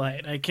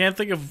Twilight. I can't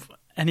think of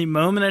any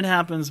moment it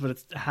happens, but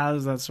it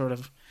has that sort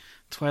of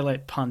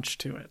Twilight punch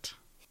to it.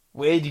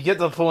 Wade, you get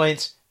the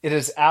point. It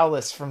is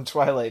Alice from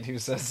Twilight who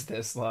says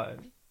this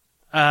line.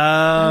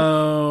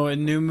 Oh, a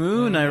New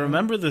Moon. I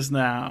remember this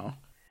now.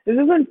 This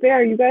isn't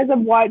fair. You guys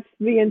have watched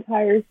the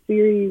entire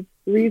series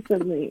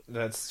recently.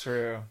 That's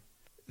true.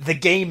 The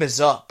game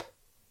is up.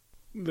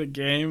 The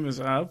game is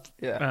up.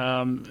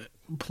 Yeah.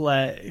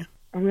 Play.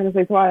 I'm going to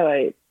say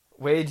Twilight.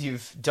 Wade,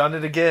 you've done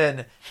it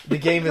again. The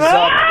game is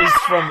up is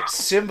from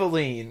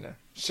Cymbeline,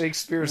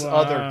 Shakespeare's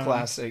other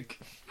classic.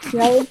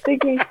 Yeah, I was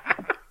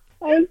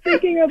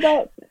thinking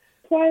about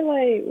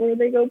Twilight, where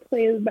they go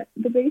play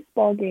the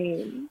baseball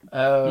game.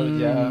 Oh,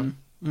 yeah.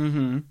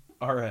 Mm-hmm.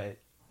 All right.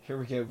 Here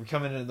we go. We're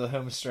coming into the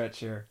home stretch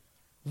here.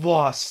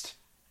 Lost.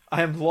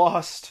 I am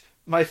lost.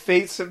 My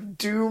fates have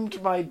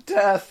doomed my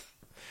death.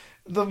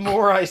 The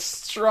more I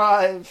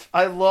strive,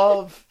 I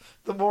love.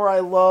 The more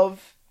I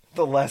love,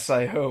 the less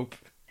I hope.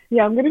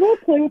 Yeah, I'm going to go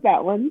play with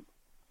that one.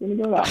 I'm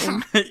gonna go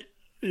with that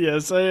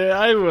Yes,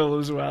 I will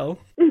as well.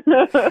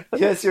 one.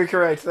 Yes, you're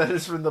correct. That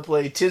is from the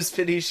play "'Tis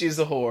Pity She's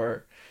a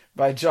Whore"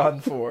 by John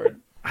Ford.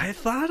 I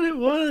thought it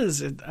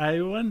was.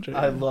 I wondered.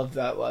 I love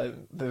that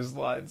line. Those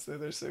lines,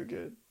 they're so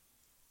good.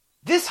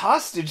 This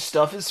hostage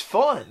stuff is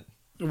fun.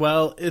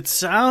 Well, it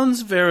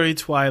sounds very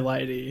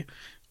Twilighty,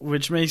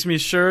 which makes me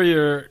sure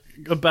you're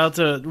about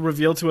to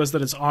reveal to us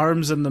that it's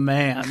Arms and the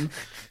Man.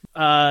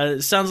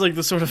 It sounds like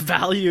the sort of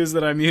values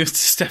that I'm used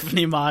to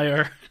Stephenie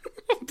Meyer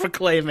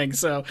proclaiming,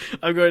 so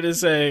I'm going to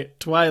say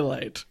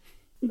Twilight.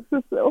 This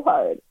is so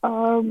hard.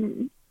 All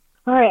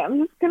right, I'm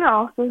just gonna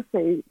also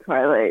say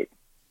Twilight.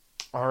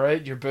 All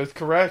right, you're both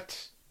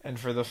correct. And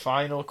for the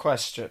final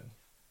question,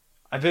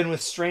 I've been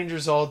with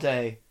strangers all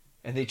day,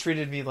 and they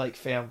treated me like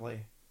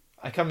family.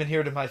 I come in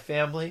here to my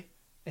family,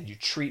 and you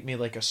treat me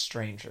like a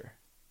stranger.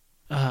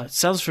 It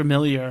sounds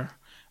familiar.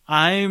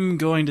 I'm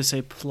going to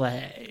say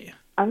Play.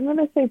 I'm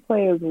gonna say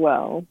Play as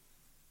well.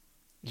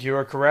 You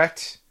are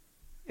correct.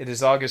 It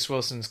is August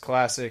Wilson's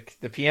classic,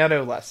 The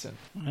Piano Lesson.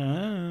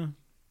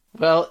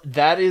 Well,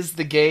 that is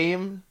the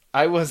game.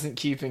 I wasn't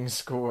keeping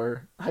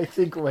score. I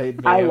think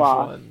Wade may have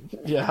lost. won.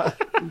 Yeah.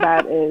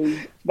 That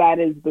is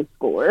the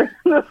score.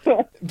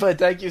 But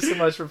thank you so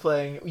much for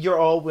playing. You're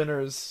all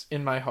winners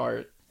in my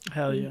heart.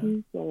 Hell yeah. Thank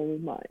you so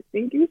much.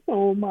 Thank you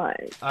so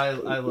much. I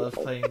love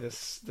playing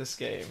this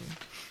game.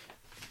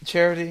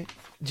 Charity,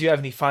 do you have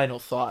any final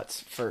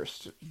thoughts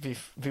first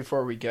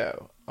before we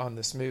go on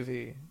this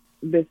movie?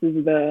 This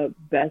is the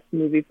best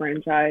movie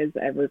franchise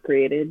ever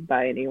created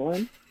by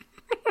anyone.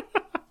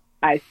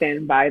 I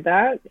stand by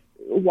that.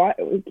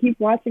 Keep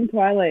watching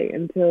Twilight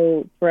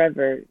until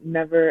forever.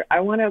 Never.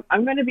 I'm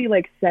gonna be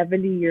like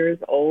 70 years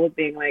old,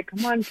 being like,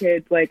 "Come on,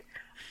 kids! Like,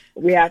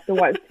 we have to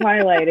watch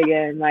Twilight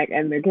again." Like,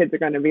 and the kids are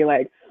gonna be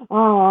like,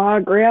 "Oh,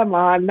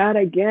 Grandma, not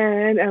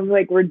again!" And I'm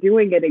like, "We're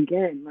doing it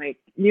again." Like,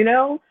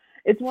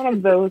 it's one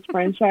of those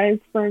franchise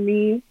for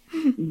me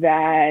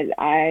that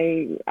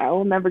I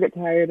will never get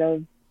tired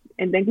of.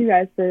 And thank you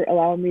guys for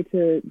allowing me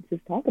to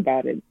just talk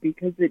about it,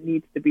 because it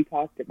needs to be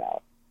talked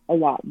about a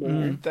lot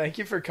more. Thank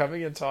you for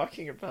coming and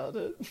talking about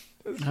it.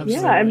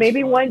 Yeah, and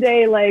maybe one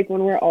day, like,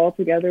 when we're all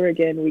together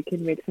again, we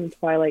can make some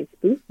Twilight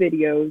spoof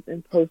videos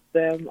and post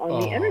them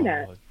on the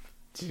internet.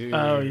 Dude.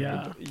 Oh,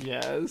 yeah.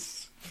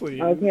 Yes,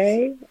 please.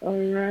 Okay, all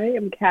right.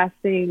 I'm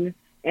casting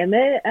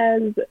Emmett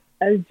as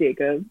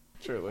Jacob.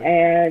 Truly.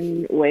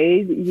 And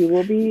Wade, you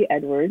will be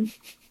Edward.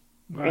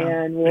 Wow.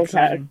 And we'll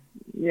cast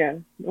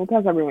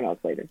everyone else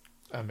later.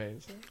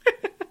 Amazing.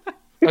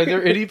 Are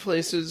there any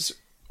places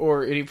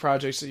or any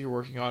projects that you're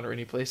working on, or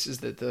any places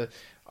that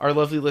our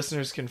lovely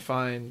listeners can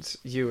find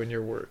you and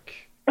your work?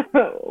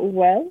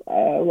 Well,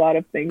 a lot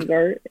of things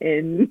are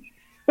in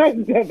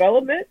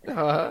development.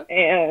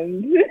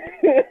 And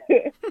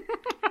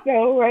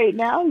so right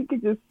now you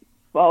can just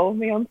follow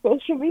me on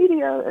social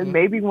media, and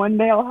maybe one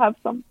day I'll have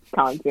some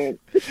content.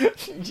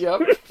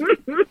 Yep.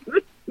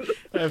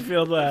 I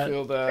feel that.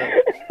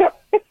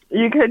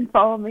 You can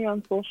follow me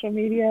on social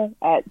media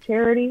at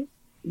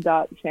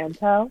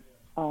charity.chantel,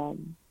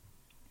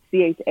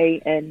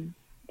 CHANTEL,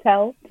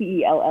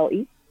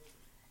 TELLE.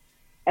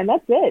 And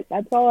that's it.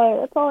 That's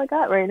all I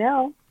got right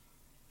now.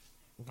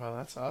 Well,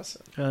 that's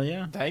awesome. Hell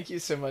yeah. Thank you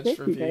so much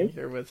for you, being guys.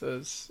 here with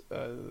us.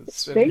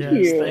 It's been Thank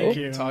you. Thank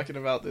you. talking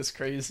about this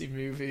crazy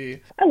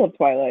movie. I love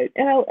Twilight,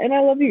 and I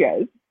love you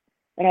guys.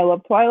 And I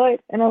love Twilight,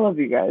 and I love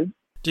you guys.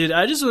 Dude,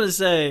 I just want to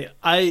say,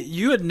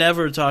 you had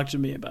never talked to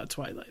me about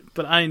Twilight,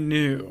 but I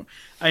knew.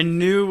 I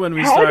knew when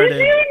we started. How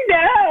did you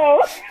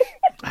know?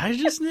 I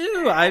just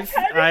knew. I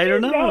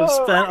don't know. know? I've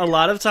spent a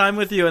lot of time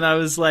with you, and I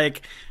was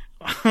like,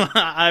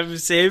 I'm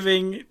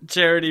saving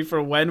Charity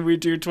for when we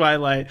do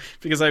Twilight,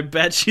 because I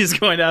bet she's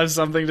going to have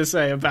something to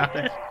say about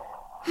it.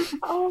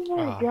 Oh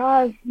my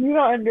gosh, you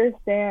don't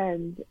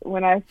understand.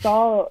 When I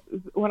saw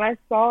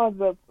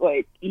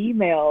the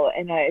email,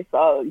 and I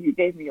saw you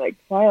gave me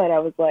Twilight, I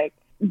was like,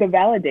 the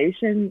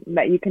validation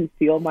that you can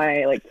feel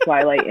my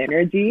Twilight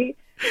energy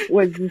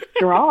was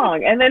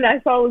strong. And then I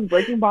saw it was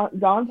Breaking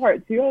Dawn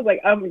Part 2. I was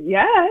like,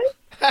 yes,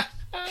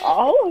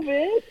 all of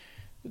it.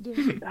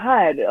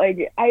 God,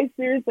 I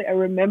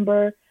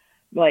remember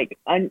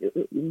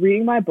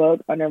reading my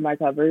book under my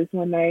covers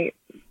one night.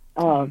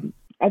 I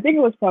think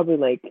it was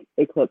probably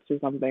Eclipse or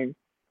something,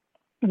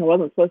 and I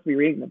wasn't supposed to be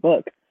reading the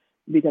book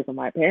because of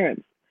my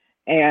parents.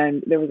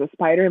 And there was a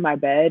spider in my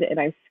bed, and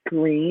I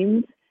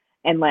screamed.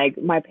 And my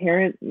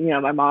parents,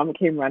 my mom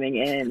came running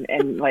in,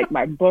 and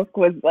my book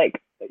was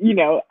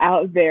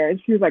out there,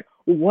 and she was like,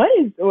 "What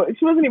is?"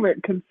 She wasn't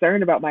even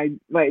concerned about my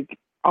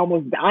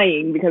almost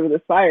dying because of the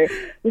fire.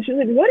 But she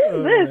was like, "What is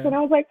this?" Man. And I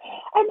was like,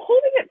 "I'm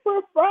holding it for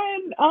a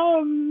friend."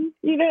 I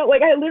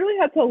literally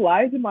had to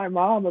lie to my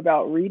mom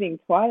about reading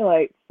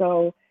Twilight,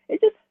 so it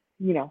just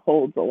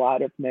holds a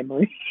lot of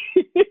memory.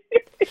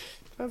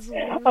 That's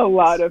a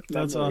lot of memory.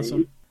 That's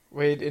awesome.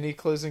 Wade, any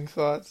closing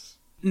thoughts?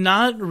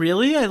 Not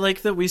really. I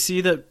like that we see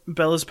that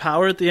Bella's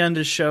Power at the end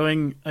is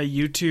showing a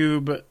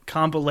YouTube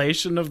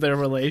compilation of their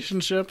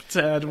relationship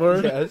to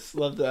Edward. Yes,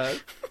 love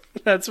that.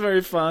 That's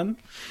very fun.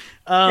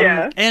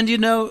 Yeah. And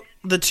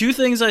the two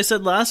things I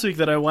said last week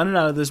that I wanted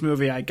out of this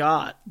movie, I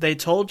got. They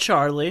told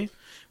Charlie,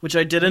 which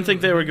I didn't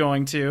think they were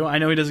going to. I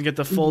know he doesn't get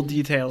the full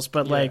details,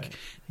 but like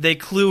they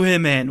clue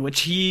him in,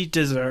 which he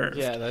deserved.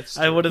 Yeah, that's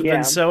true. I would have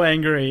been so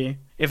angry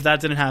if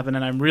that didn't happen,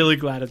 and I'm really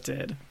glad it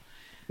did.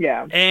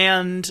 Yeah.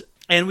 And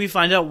we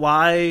find out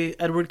why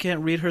Edward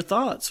can't read her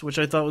thoughts, which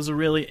I thought was a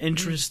really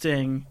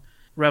interesting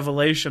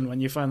revelation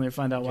when you finally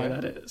find out why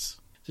that is.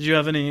 Did you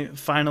have any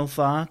final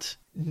thought?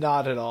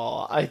 Not at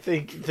all. I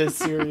think this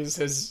series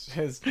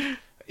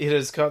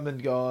has come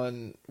and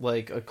gone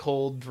like a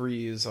cold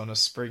breeze on a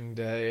spring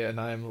day, and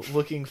I'm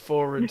looking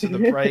forward to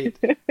the bright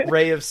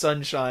ray of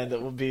sunshine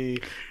that will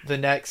be the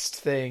next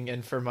thing,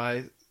 and for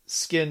my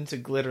skin to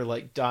glitter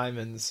like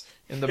diamonds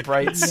in the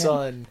bright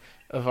sun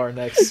of our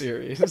next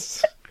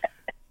series.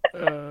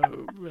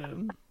 Oh,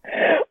 man.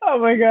 Oh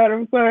my god,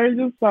 I'm sorry. I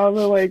just saw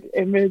the like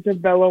image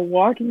of Bella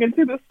walking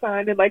into the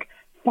sun and like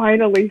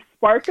finally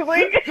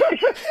sparkling.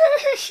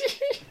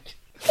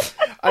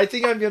 I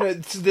think I'm gonna.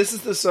 This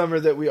is the summer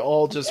that we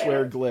all just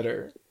wear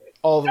glitter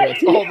all the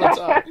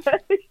time.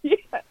 Yeah,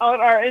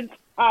 on our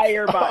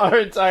entire body. Our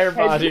entire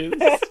bodies.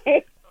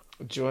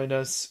 Join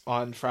us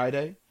on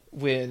Friday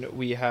when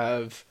we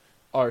have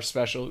our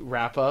special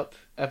wrap-up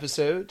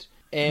episode,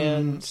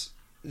 and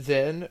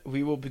then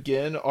we will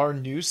begin our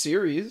new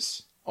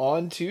series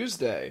on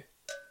Tuesday.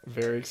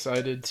 Very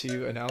excited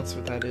to announce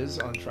what that is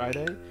on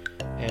Friday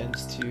and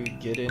to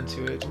get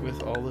into it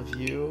with all of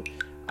you.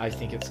 I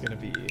think it's going to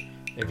be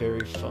a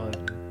very fun,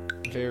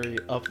 very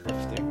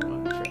uplifting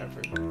one for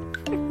everyone.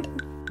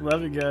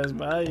 Love you guys.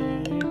 Bye.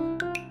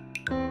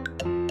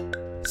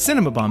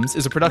 Cinema Bums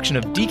is a production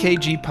of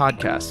DKG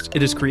Podcast.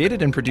 It is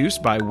created and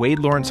produced by Wade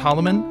Lawrence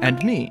Holloman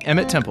and me,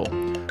 Emmett Temple.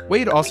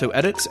 Wade also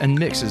edits and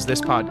mixes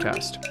this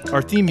podcast.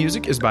 Our theme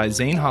music is by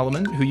Zane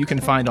Holloman, who you can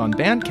find on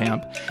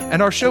Bandcamp,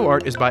 and our show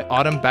art is by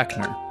Autumn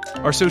Beckner.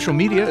 Our social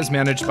media is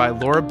managed by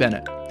Laura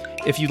Bennett.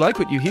 If you like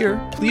what you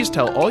hear, please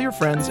tell all your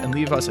friends and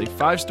leave us a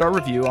 5-star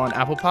review on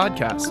Apple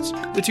Podcasts,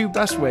 the two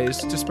best ways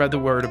to spread the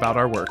word about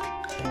our work.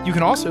 You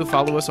can also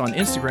follow us on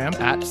Instagram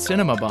at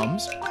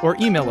CinemaBums or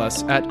email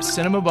us at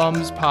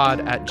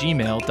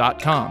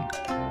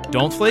cinemabumspod@gmail.com.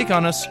 Don't flake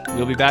on us.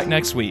 We'll be back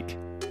next week.